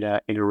when you're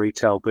in a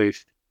retail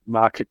booth,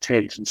 market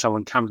tent, and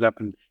someone comes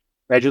up and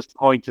they just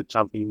point at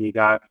something and you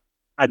go,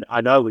 I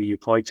know where you're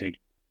pointing.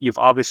 You've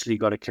obviously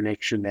got a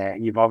connection there.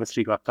 You've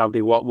obviously got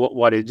something.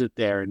 What is it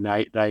there? And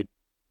they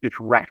just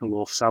rattle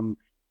off some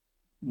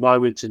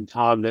moments in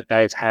time that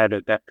they've had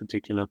at that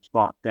particular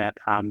spot that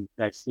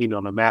they've seen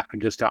on a map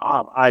and just go,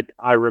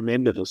 I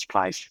remember this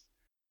place.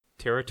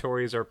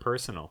 Territories are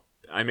personal.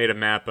 I made a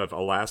map of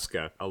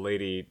Alaska. A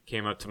lady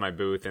came up to my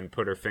booth and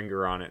put her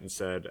finger on it and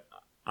said,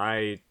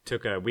 I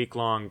took a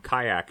week-long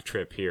kayak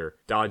trip here,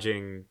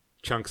 dodging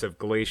chunks of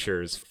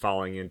glaciers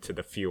falling into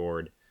the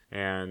fjord.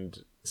 And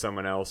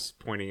someone else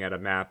pointing at a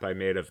map I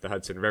made of the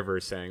Hudson River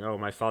saying,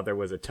 my father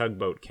was a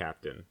tugboat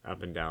captain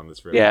up and down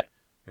this river. Yeah.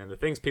 And the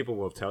things people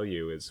will tell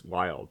you is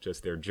wild.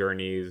 Just their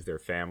journeys, their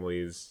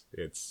families.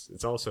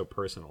 It's also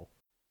personal.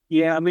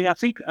 Yeah, I mean, I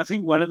think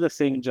one of the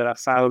things that I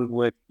found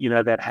with,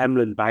 that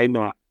Hamlin Bay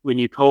map, when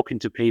you're talking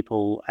to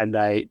people and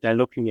they're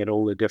looking at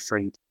all the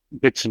different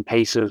bits and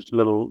pieces,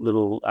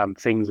 little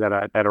things that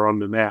are on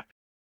the map.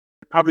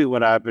 Probably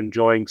what I'm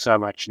enjoying so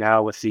much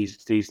now with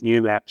these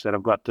new maps that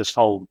I've got this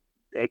whole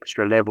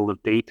extra level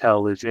of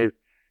detail is there's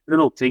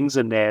little things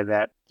in there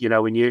that,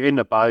 when you're in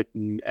a boat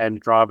and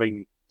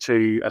driving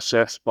to a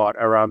surf spot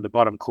around the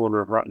bottom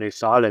corner of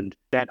Rottnest Island,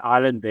 that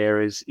island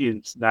there is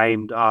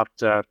named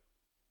after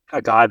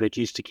a guy that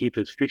used to keep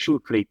his fishing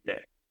fleet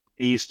there.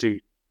 He used to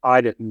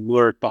hide it and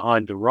lure it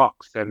behind the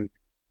rocks. And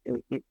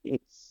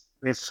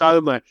there's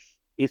so much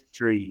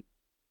history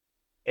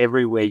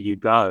everywhere you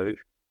go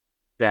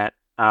that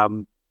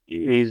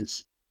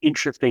is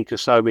interesting to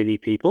so many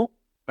people,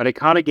 but it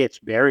kind of gets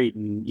buried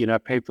and,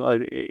 people,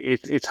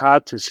 it's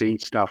hard to see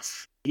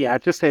stuff. Yeah, I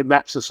just say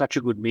maps are such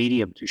a good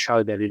medium to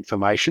show that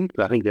information.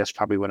 I think that's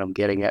probably what I'm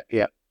getting at.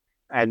 Yeah.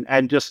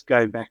 And just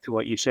going back to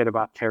what you said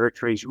about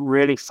territories,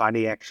 really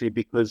funny actually,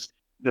 because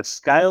the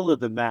scale of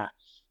the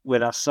maps,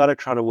 when I started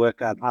trying to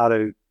work out how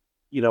to,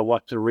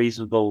 what's a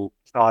reasonable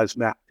size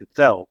map to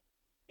sell,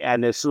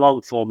 and this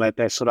long format,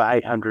 they're sort of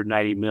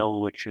 880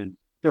 mil, which is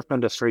just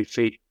under 3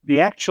 feet. The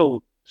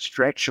actual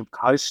stretch of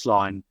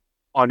coastline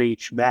on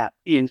each map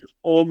is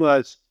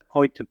almost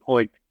point to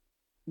point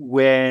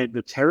where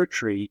the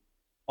territory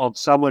of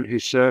someone who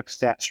surfs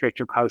that stretch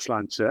of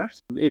coastline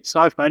surfs. It's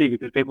so funny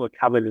because people are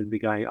coming and be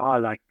going,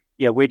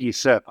 where do you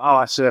surf?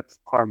 I surf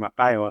Coromant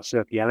Bay or I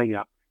surf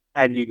Yallingup.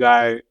 And you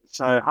go,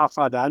 so how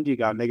far down do you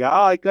go? And they go,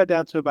 I go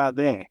down to about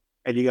there.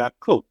 And you go,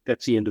 cool,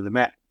 that's the end of the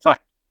map. It's like,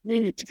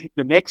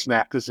 the next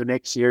map is the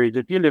next series.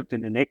 If you lived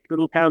in the next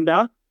little town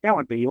down, that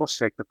would be your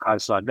stretch of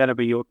coastline. That'll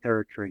be your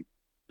territory.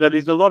 So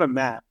there's a lot of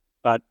maps,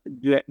 but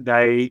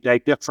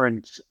they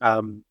different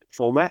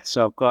formats.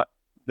 So I've got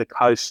the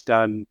coast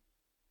done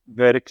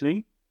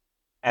vertically,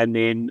 and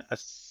then a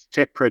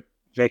separate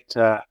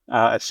vector,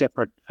 a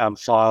separate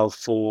file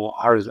for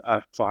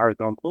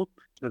horizontal.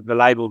 So the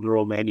labels are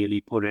all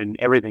manually put in.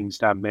 Everything's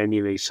done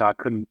manually, so I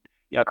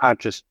can't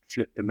just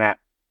flip the map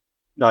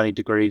 90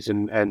 degrees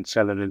and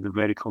sell it as a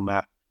vertical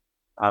map.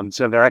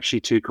 So they're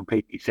actually two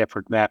completely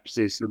separate maps.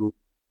 There's little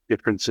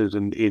differences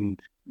in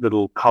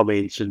little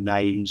comments and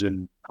names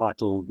and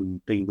titles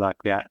and things like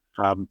that.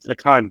 I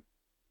try and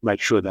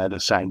make sure they're the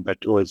same,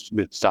 but always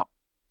mixed up.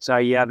 So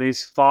yeah,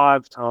 there's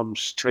 5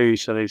 times 2,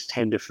 so there's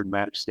 10 different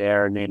maps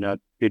there. And then I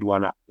did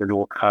one up the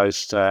North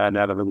Coast,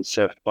 another little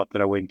surf spot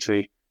that I went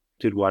to.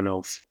 Did one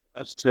of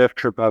a surf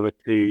trip over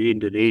to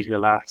Indonesia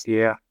last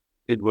year.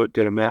 Did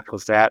a map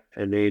of that,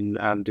 and then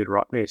did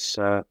Rottnest.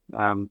 So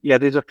yeah,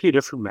 there's a few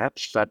different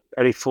maps, but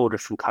only 4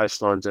 different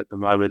coastlines at the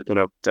moment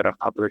that I've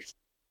published.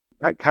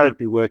 I'm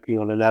currently working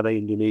on another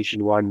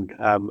Indonesian one,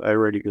 a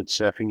really good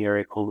surfing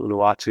area called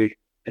Uluwatu,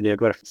 and I've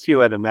got a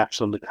few other maps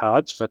on the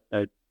cards, but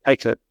it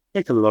takes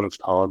a lot of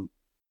time.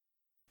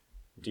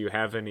 Do you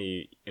have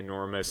any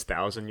enormous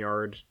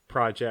 1,000-yard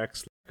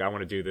projects? Like, I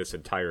want to do this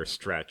entire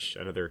stretch,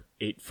 another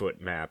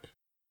 8-foot map.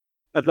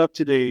 I'd love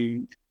to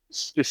do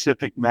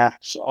specific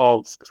maps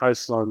of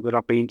coastlines that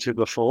I've been to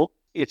before.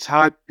 It's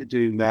hard to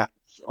do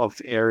maps of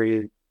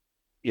areas,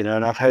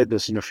 and I've heard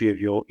this in a few of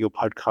your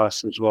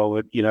podcasts as well.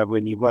 But,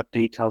 when you've got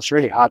details, it's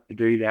really hard to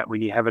do that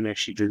when you haven't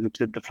actually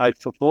visited the place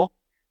before.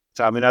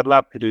 So, I mean, I'd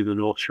love to do the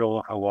North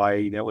Shore,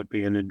 Hawaii. That would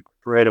be an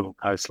incredible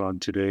coastline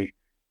to do.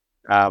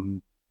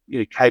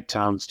 Cape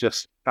Town's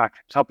just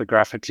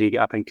topographically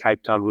up in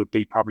Cape Town would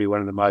be probably one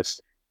of the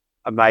most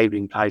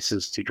amazing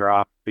places to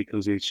draft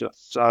because there's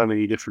just so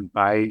many different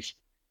bays.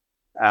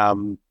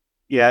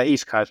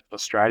 East Coast of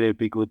Australia would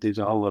be good. There's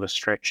a whole lot of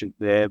stretches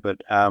there,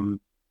 but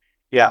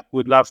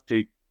would love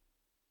to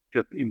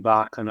just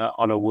embark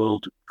on a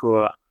world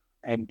tour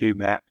and do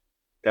maps.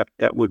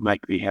 That would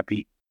make me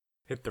happy.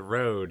 Hit the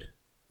road.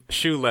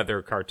 Shoe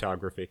leather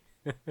cartography.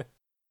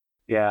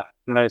 Yeah,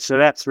 so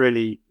that's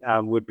really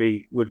would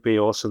be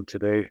awesome to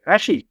do.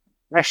 Actually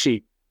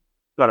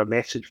got a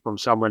message from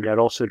someone that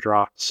also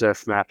drafts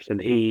surf maps,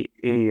 and he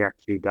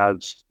actually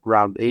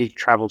he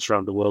travels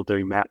around the world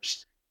doing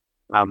maps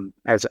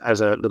as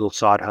a little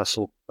side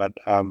hustle, but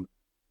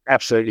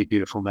absolutely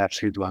beautiful maps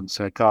he's done.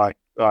 So Guy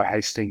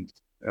Hastings,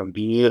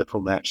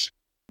 beautiful maps.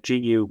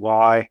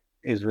 GUY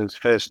is his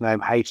first name,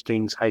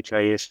 Hastings,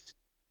 Haistings.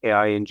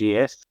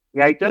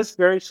 Yeah, he does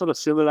very sort of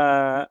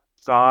similar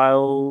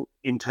style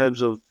in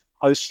terms of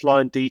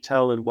coastline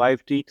detail and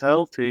wave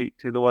detail to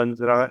the ones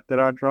that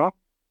I draw.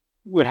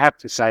 Would have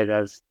to say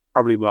that's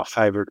probably my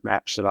favourite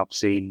maps that I've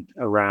seen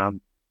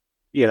around.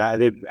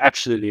 They're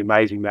absolutely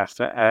amazing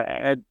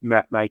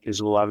map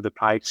makers all over the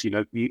place.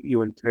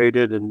 You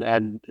included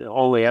and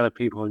all the other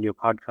people on your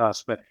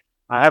podcast, but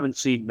I haven't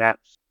seen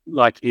maps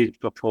like his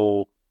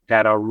before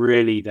that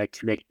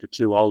connect the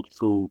two old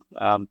school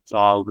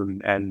styles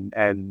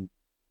and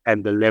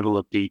the level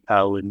of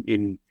detail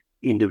in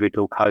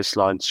individual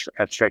coastlines,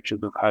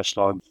 stretches of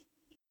coastlines.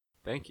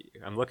 Thank you.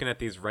 I'm looking at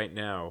these right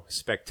now.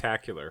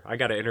 Spectacular. I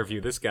got to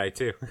interview this guy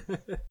too.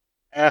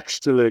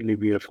 Absolutely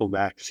beautiful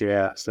maps,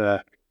 yeah. So,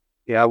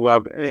 yeah, well,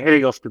 I'm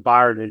heading off to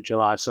Byron in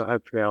July, so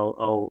hopefully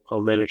I'll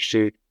manage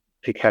to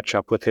catch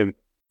up with him.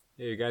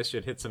 Yeah, you guys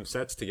should hit some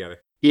sets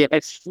together.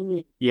 That's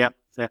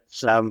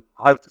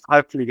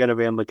hopefully going to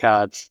be on the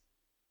cards.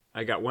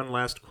 I got one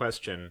last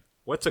question.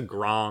 What's a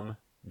grom?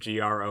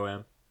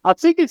 GROM? I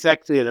think it's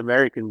actually an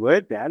American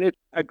word, man.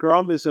 A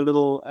grom is a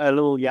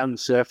little young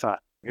surfer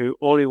who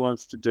all he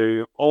wants to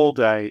do all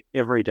day,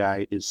 every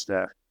day is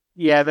surf.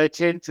 Yeah, they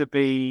tend to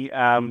be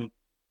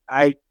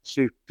 8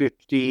 to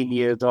 15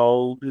 years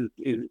old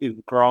is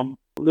grom.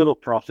 Little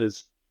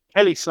proffers.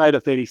 Kelly Slater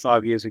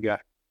 35 years ago.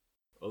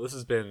 Well, this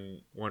has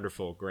been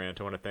wonderful, Grant.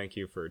 I want to thank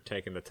you for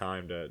taking the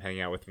time to hang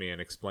out with me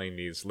and explain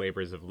these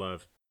labors of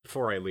love.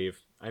 Before I leave,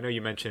 I know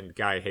you mentioned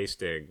Guy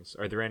Hastings.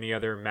 Are there any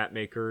other map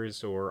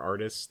makers or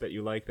artists that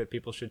you like that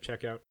people should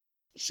check out?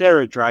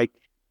 Sarah Drake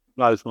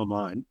blows my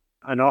mind.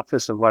 An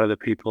office of one of the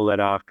people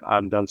that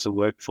I've done some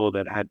work for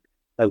that had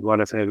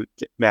one of her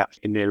maps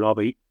in their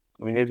lobby.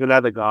 I mean, there's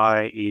another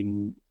guy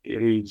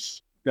who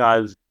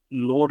does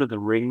Lord of the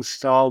Rings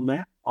style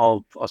map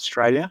of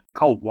Australia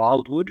called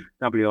Wildwood,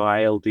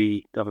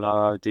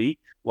 WILDWOOD,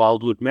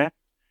 Wildwood map.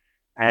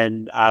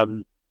 And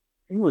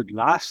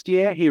last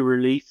year he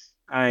released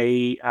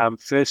a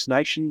First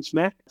Nations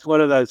map. It's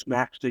one of those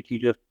maps that you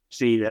just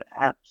see that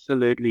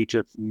absolutely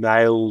just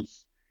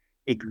nails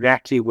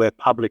exactly where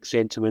public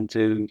sentiment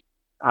is.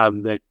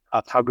 The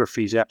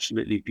cartography is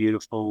absolutely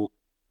beautiful.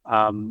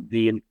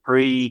 The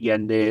intrigue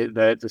and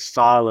the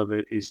style of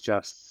it is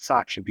just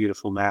such a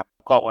beautiful map.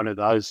 I've got one of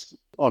those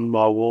on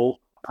my wall.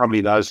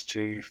 Probably those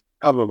two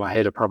over my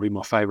head are probably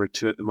my favourite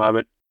two at the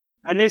moment.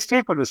 And there's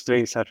people just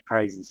doing such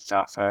crazy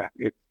stuff.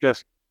 It's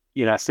just,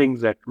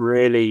 things that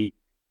really,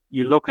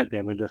 you look at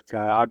them and just go,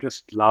 I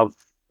just love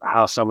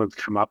how someone's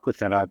come up with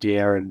that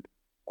idea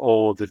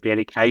or the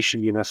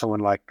dedication,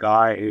 someone like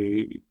Guy,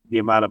 the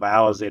amount of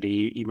hours that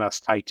he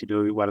must take to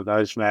do one of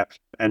those maps.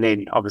 And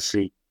then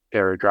obviously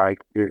Sarah Drake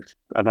is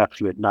an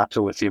absolute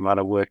nutter with the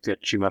amount of work that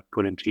she must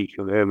put into each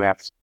of her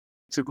maps.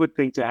 It's a good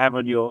thing to have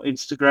on your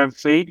Instagram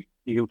feed.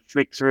 You can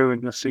flick through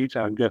and just see it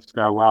and just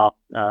go, wow,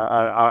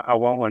 I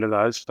want one of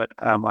those, but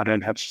I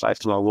don't have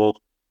space on my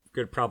wall.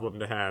 Good problem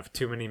to have.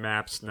 Too many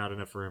maps, not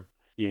enough room.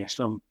 Yes,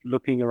 I'm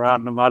looking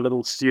around in my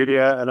little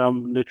studio and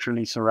I'm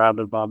literally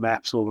surrounded by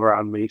maps all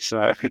around me.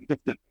 So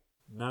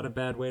not a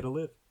bad way to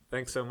live.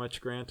 Thanks so much,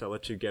 Grant. I'll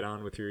let you get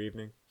on with your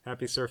evening.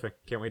 Happy surfing.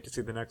 Can't wait to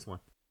see the next one.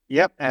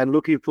 Yep, and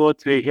looking forward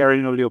to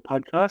hearing all your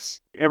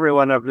podcasts.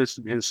 Everyone I've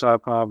listened to so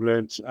far, I've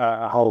learned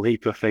a whole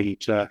heap of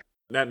things.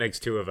 That makes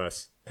two of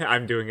us.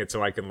 I'm doing it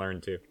so I can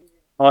learn too.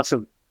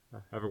 Awesome.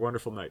 Have a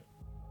wonderful night.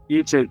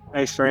 You too.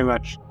 Thanks very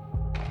much.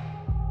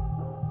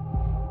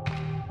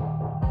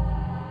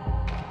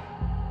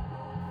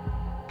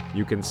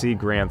 You can see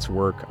Grant's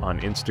work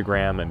on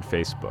Instagram and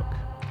Facebook.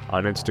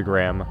 On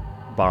Instagram,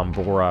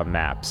 Bombora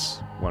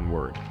Maps, one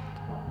word.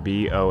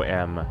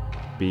 BOMBORAMAPS.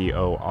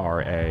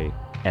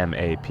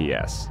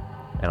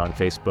 And on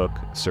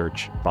Facebook,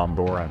 search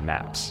Bombora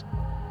Maps.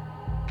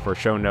 For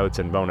show notes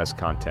and bonus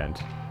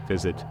content,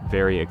 visit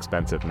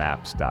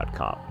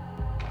veryexpensivemaps.com.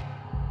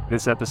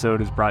 This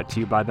episode is brought to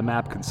you by the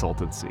Map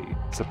Consultancy,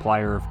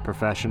 supplier of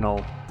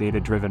professional,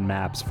 data-driven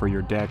maps for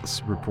your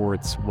decks,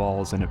 reports,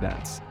 walls, and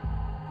events.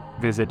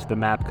 Visit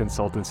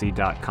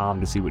themapconsultancy.com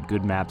to see what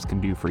good maps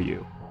can do for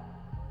you.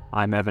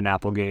 I'm Evan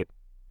Applegate.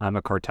 I'm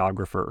a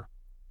cartographer,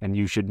 and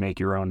you should make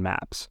your own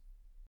maps.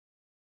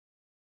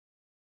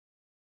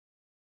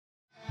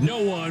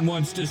 No one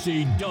wants to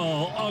see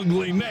dull,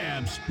 ugly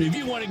maps. If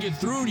you want to get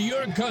through to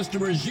your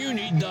customers, you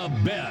need the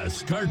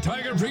best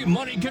cartography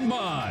money can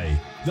buy.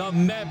 The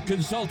Map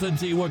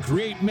Consultancy will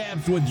create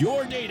maps with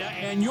your data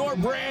and your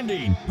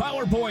branding,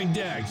 PowerPoint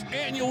decks,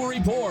 annual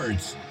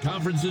reports,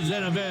 conferences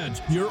and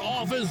events, your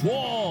office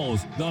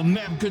walls. The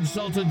Map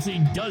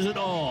Consultancy does it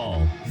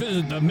all.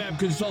 Visit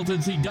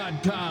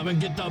themapconsultancy.com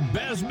and get the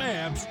best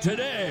maps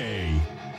today.